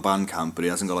really well on Bandcamp, but he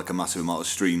hasn't got like a massive amount of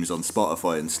streams on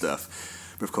Spotify and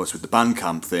stuff. But of course, with the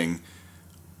Bandcamp thing,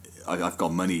 I've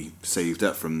got money saved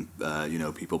up from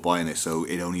people buying it, so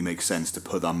it only makes sense to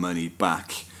put that money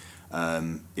back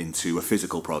into a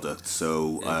physical product.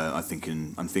 So I'm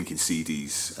thinking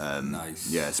CDs.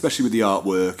 Nice. Yeah, especially with the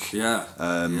artwork. Yeah.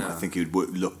 I think it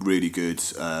would look really good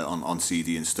on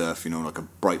CD and stuff. Like a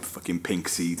bright fucking pink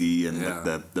CD, and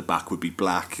the back would be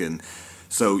black. And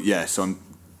so I'm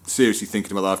seriously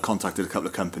thinking about that. I've contacted a couple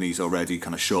of companies already,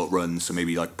 kind of short runs, so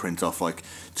maybe like print off like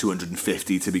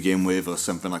 250 to begin with or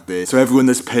something like this. So everyone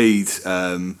that's paid,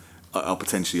 I'll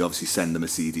potentially obviously send them a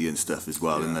CD and stuff as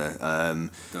well in there.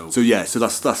 So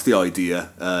that's the idea.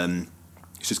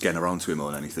 It's just getting around to it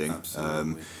more than anything.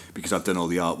 Absolutely. Because I've done all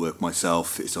the artwork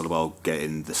myself. It's all about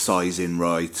getting the sizing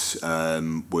right,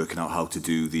 working out how to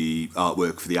do the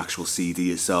artwork for the actual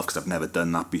CD itself, because I've never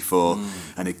done that before.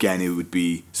 And again, it would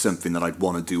be something that I'd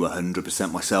want to do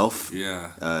 100% myself.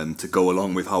 Yeah. To go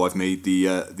along with how I've made the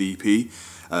EP.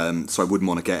 So I wouldn't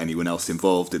want to get anyone else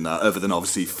involved in that, other than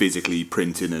obviously physically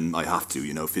printing, and I have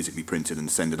to, physically printing and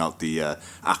sending out the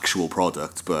actual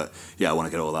product. But yeah, I want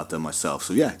to get all that done myself.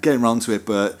 So yeah, getting around to it.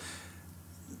 But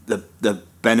the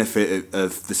benefit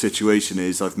of the situation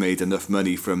is I've made enough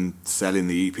money from selling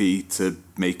the EP to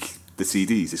make the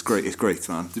CDs. It's great,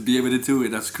 man. To be able to do it,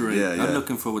 that's great. Yeah. I'm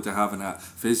looking forward to having that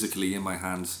physically in my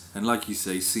hands, and like you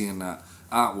say, seeing that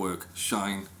artwork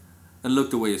shine and look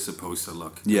the way it's supposed to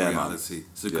look in reality. Man.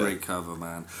 It's a great cover,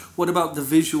 man. What about the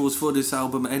visuals for this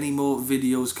album? Any more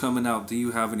videos coming out? Do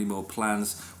you have any more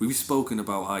plans? We've spoken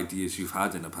about ideas you've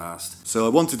had in the past. So I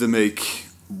wanted to make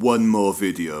one more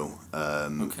video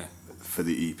for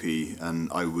the EP,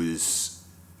 and I was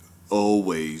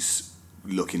always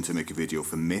looking to make a video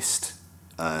for Mist,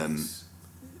 Nice.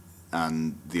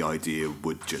 And the idea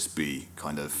would just be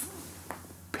kind of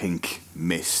pink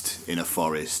mist in a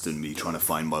forest and me trying to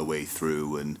find my way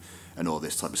through and all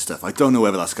this type of stuff. I don't know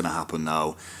whether that's going to happen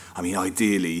now. I mean,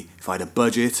 ideally, if I had a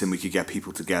budget and we could get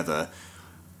people together,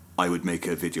 I would make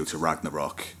a video to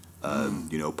Ragnarok. A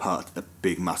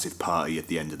big massive party at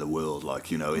the end of the world. I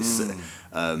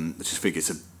just think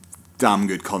it's a damn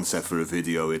good concept for a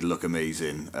video. It'd look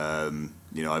amazing.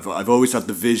 I've always had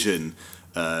the vision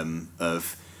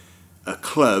of a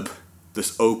club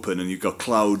that's open, and you've got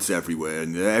clouds everywhere,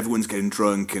 and everyone's getting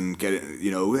drunk and getting,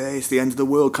 hey, it's the end of the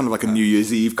world, kind of like a New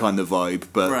Year's Eve kind of vibe.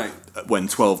 But when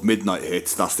 12 midnight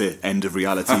hits, that's the end of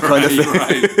reality kind of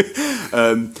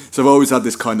thing. So I've always had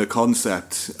this kind of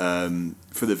concept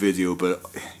for the video, but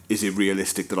is it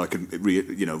realistic that I could,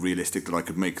 realistic that I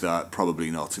could make that? Probably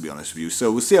not, to be honest with you.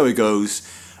 So we'll see how it goes.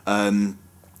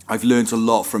 I've learned a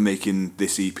lot from making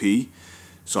this EP.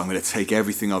 So I'm going to take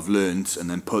everything I've learned and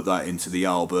then put that into the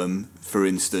album. For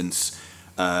instance,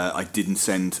 I didn't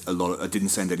send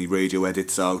any radio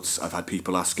edits out. I've had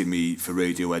people asking me for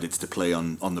radio edits to play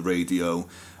on the radio.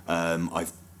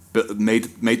 I've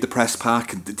made the press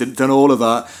pack and done all of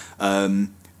that.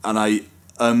 And I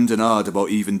and ahed about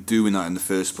even doing that in the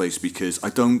first place, because I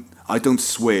don't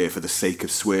swear for the sake of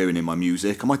swearing in my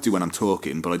music. I might do when I'm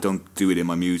talking, but I don't do it in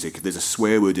my music. If there's a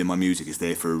swear word in my music, it's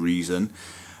there for a reason.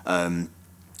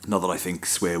 Not that I think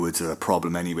swear words are a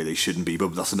problem anyway, they shouldn't be,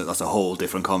 but that's a whole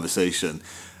different conversation.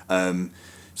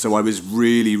 So I was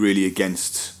really, really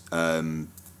against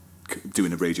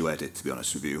doing a radio edit, to be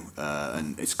honest with you,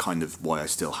 and it's kind of why I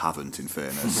still haven't, in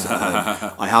fairness.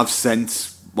 I have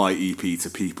sent my EP to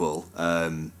people,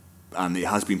 and it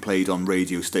has been played on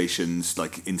radio stations,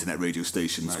 like internet radio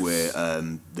stations, where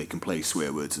they can play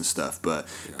swear words and stuff, but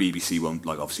BBC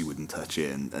obviously wouldn't touch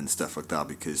it and stuff like that,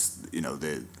 because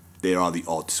there are the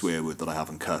odd swear word that I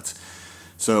haven't cut.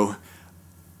 So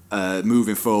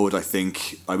moving forward, I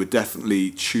think I would definitely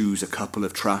choose a couple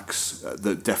of tracks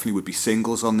that definitely would be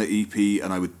singles on the EP,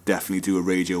 and I would definitely do a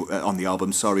radio on the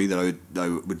album. That I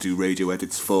would do radio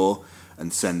edits for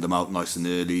and send them out nice and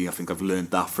early. I think I've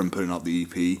learned that from putting out the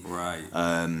EP. Right.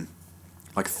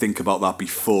 I could think about that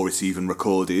before it's even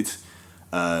recorded.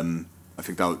 I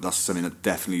think that's something that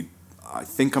definitely. I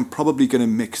think I'm probably going to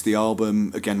mix the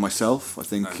album again myself. I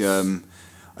think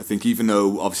I think even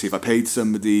though obviously if I paid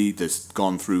somebody that's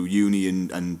gone through uni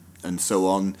and so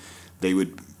on, they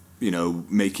would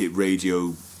make it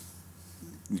radio,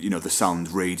 the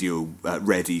sound radio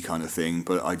ready kind of thing.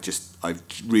 But I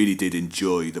really did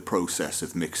enjoy the process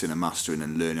of mixing and mastering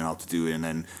and learning how to do it, and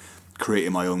then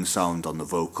creating my own sound on the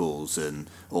vocals and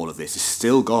all of this. It's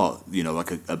still got,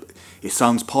 like it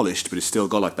sounds polished, but it's still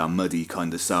got like that muddy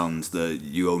kind of sound that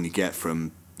you only get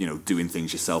from, doing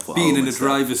things yourself at being home. in the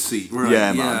driver's seat, right?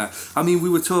 Yeah, man. I mean, we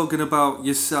were talking about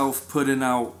yourself putting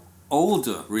out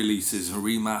older releases and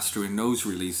remastering those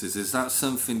releases. Is that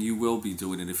something you will be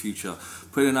doing in the future?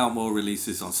 Putting out more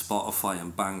releases on Spotify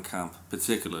and Bandcamp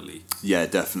particularly? Yeah,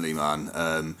 definitely,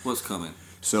 man. What's coming?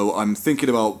 So I'm thinking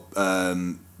about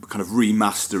kind of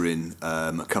remastering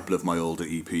a couple of my older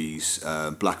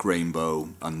EPs. Black Rainbow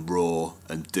and Raw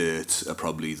and Dirt are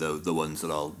probably the ones that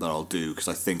I'll do, because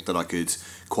I think that I could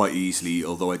quite easily,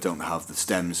 although I don't have the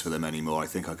stems for them anymore, I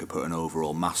think I could put an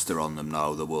overall master on them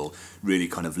now that will really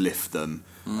kind of lift them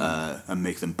and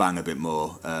make them bang a bit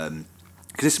more.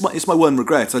 Because it's my one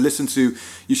regret.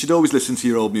 You should always listen to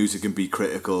your old music and be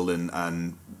critical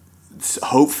and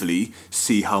hopefully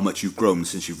see how much you've grown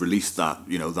since you've released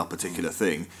that particular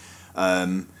thing,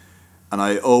 and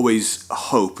I always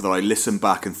hope that I listen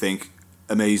back and think,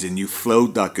 amazing, you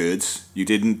flowed that good, you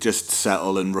didn't just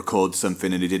settle and record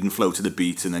something and it didn't flow to the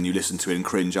beat and then you listen to it and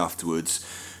cringe afterwards,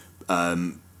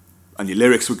 and your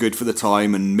lyrics were good for the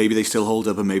time and maybe they still hold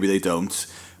up and maybe they don't,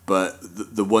 but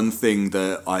the one thing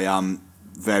that I am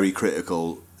very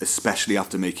critical, especially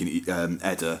after making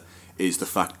Edda, is the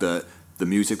fact that the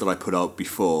music that I put out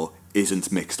before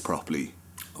isn't mixed properly.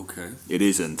 Okay. It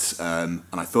isn't. And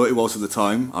I thought it was at the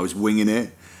time. I was winging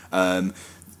it.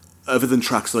 Other than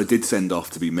tracks that I did send off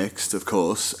to be mixed, of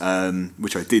course,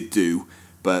 which I did do.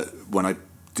 But when I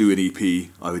do an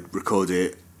EP, I would record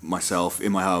it myself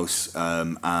in my house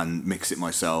and mix it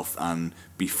myself. And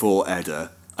before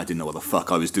Edda, I didn't know what the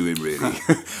fuck I was doing, really.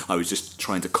 I was just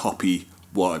trying to copy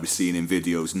what I was seeing in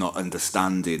videos, not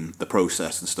understanding the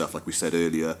process and stuff, like we said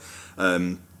earlier.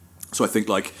 So I think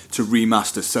to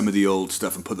remaster some of the old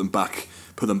stuff and put them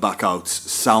back out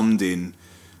sounding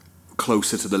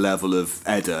closer to the level of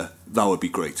Edda, that would be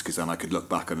great, because then I could look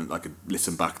back and I could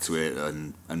listen back to it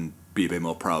and be a bit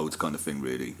more proud, kind of thing,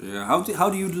 really. Yeah. How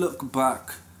do you look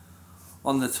back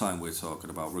on the time we're talking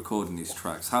about recording these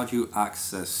tracks? How do you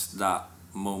access that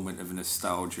moment of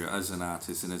nostalgia as an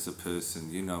artist and as a person,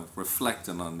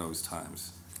 reflecting on those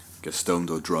times? Get stoned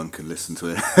or drunk and listen to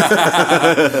it.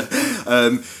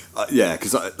 Yeah,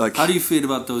 because how do you feel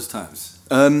about those times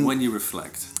when you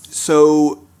reflect?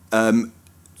 So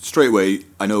straight away,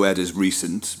 I know Edda's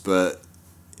recent, but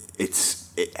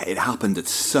it happened at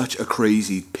such a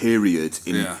crazy period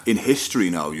in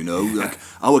history now.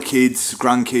 Our kids,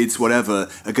 grandkids, whatever,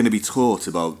 are going to be taught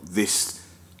about this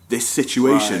this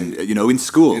situation, Right. you know, in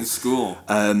school. In school.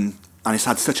 And it's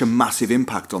had such a massive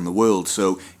impact on the world.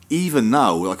 So even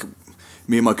now, like,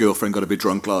 me and my girlfriend got a bit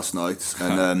drunk last night,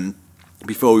 and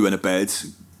before we went to bed,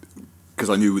 because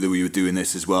I knew that we were doing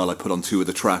this as well, I put on 2 of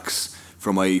the tracks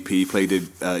from my EP, played it,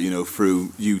 through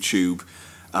YouTube,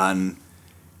 and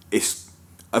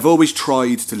I've always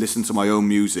tried to listen to my own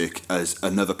music as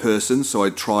another person, so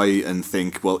I'd try and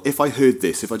think, well, if I heard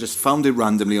this, if I just found it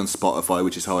randomly on Spotify,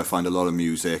 which is how I find a lot of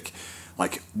music,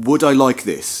 like, would I like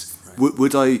this? Right.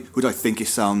 Would I think it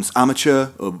sounds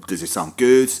amateur, or does it sound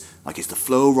good? Like, is the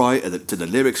flow right? Do the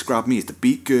lyrics grab me? Is the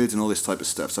beat good? And all this type of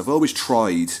stuff. So I've always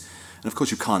tried, and of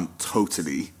course you can't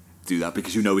totally do that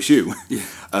because you know it's you. Yeah.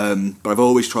 But I've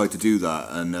always tried to do that,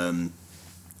 and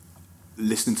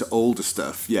listening to older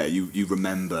stuff, yeah, you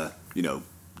remember, you know,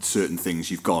 certain things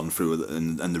you've gone through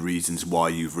and the reasons why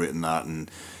you've written that, and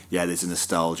yeah, there's a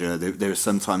nostalgia. There are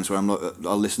some times where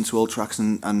I'll listen to old tracks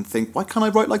and think, why can't I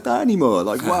write like that anymore?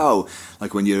 Like, wow,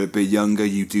 like when you're a bit younger,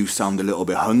 you do sound a little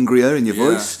bit hungrier in your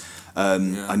voice.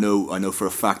 I know for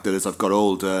a fact that as I've got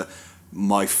older,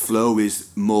 my flow is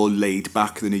more laid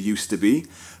back than it used to be,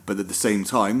 but at the same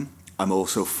time, I'm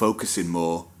also focusing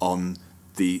more on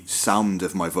the sound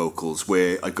of my vocals,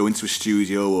 where I go into a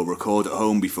studio or record at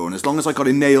home before, and as long as I got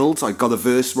it nailed, I got the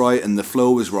verse right and the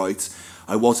flow was right,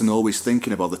 I wasn't always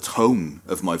thinking about the tone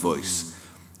of my voice.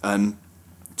 And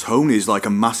tone is like a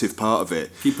massive part of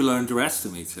it. People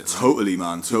underestimate it. Right? Totally,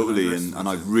 man, totally. And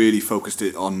I've really focused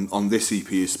it on this EP,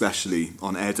 especially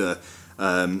on Edda,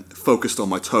 focused on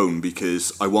my tone,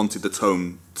 because I wanted the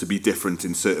tone to be different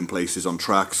in certain places on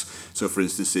tracks. So for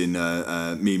instance in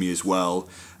Mimi as well,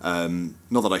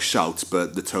 not that I shout,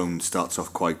 but the tone starts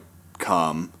off quite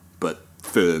calm but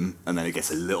firm, and then it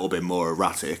gets a little bit more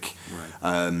erratic.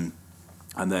 Right.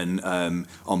 And then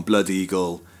on Blood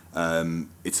Eagle,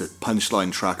 it's a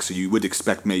punchline track, so you would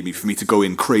expect maybe for me to go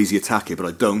in crazy attack it, but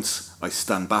I don't. I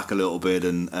stand back a little bit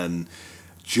and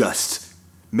just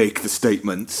make the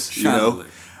statements, you know.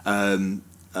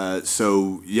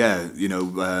 So yeah, you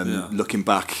know, looking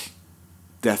back,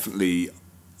 definitely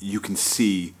you can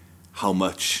see how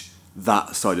much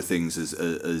that side of things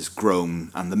has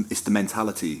grown, and it's the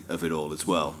mentality of it all as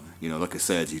well. You know, like I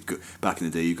said, back in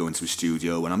the day, you go into a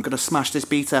studio and I'm going to smash this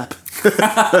beat up.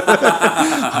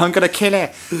 I'm going to kill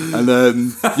it.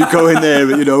 And you go in there,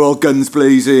 you know, all guns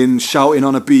blazing, shouting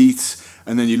on a beat,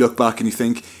 and then you look back and you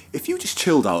think, if you just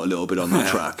chilled out a little bit on that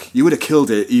track, you would have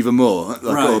killed it even more,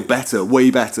 like, or better,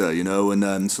 way better, you know.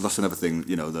 And so that's another thing,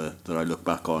 you know, that I look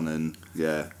back on and,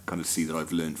 yeah, kind of see that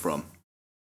I've learned from.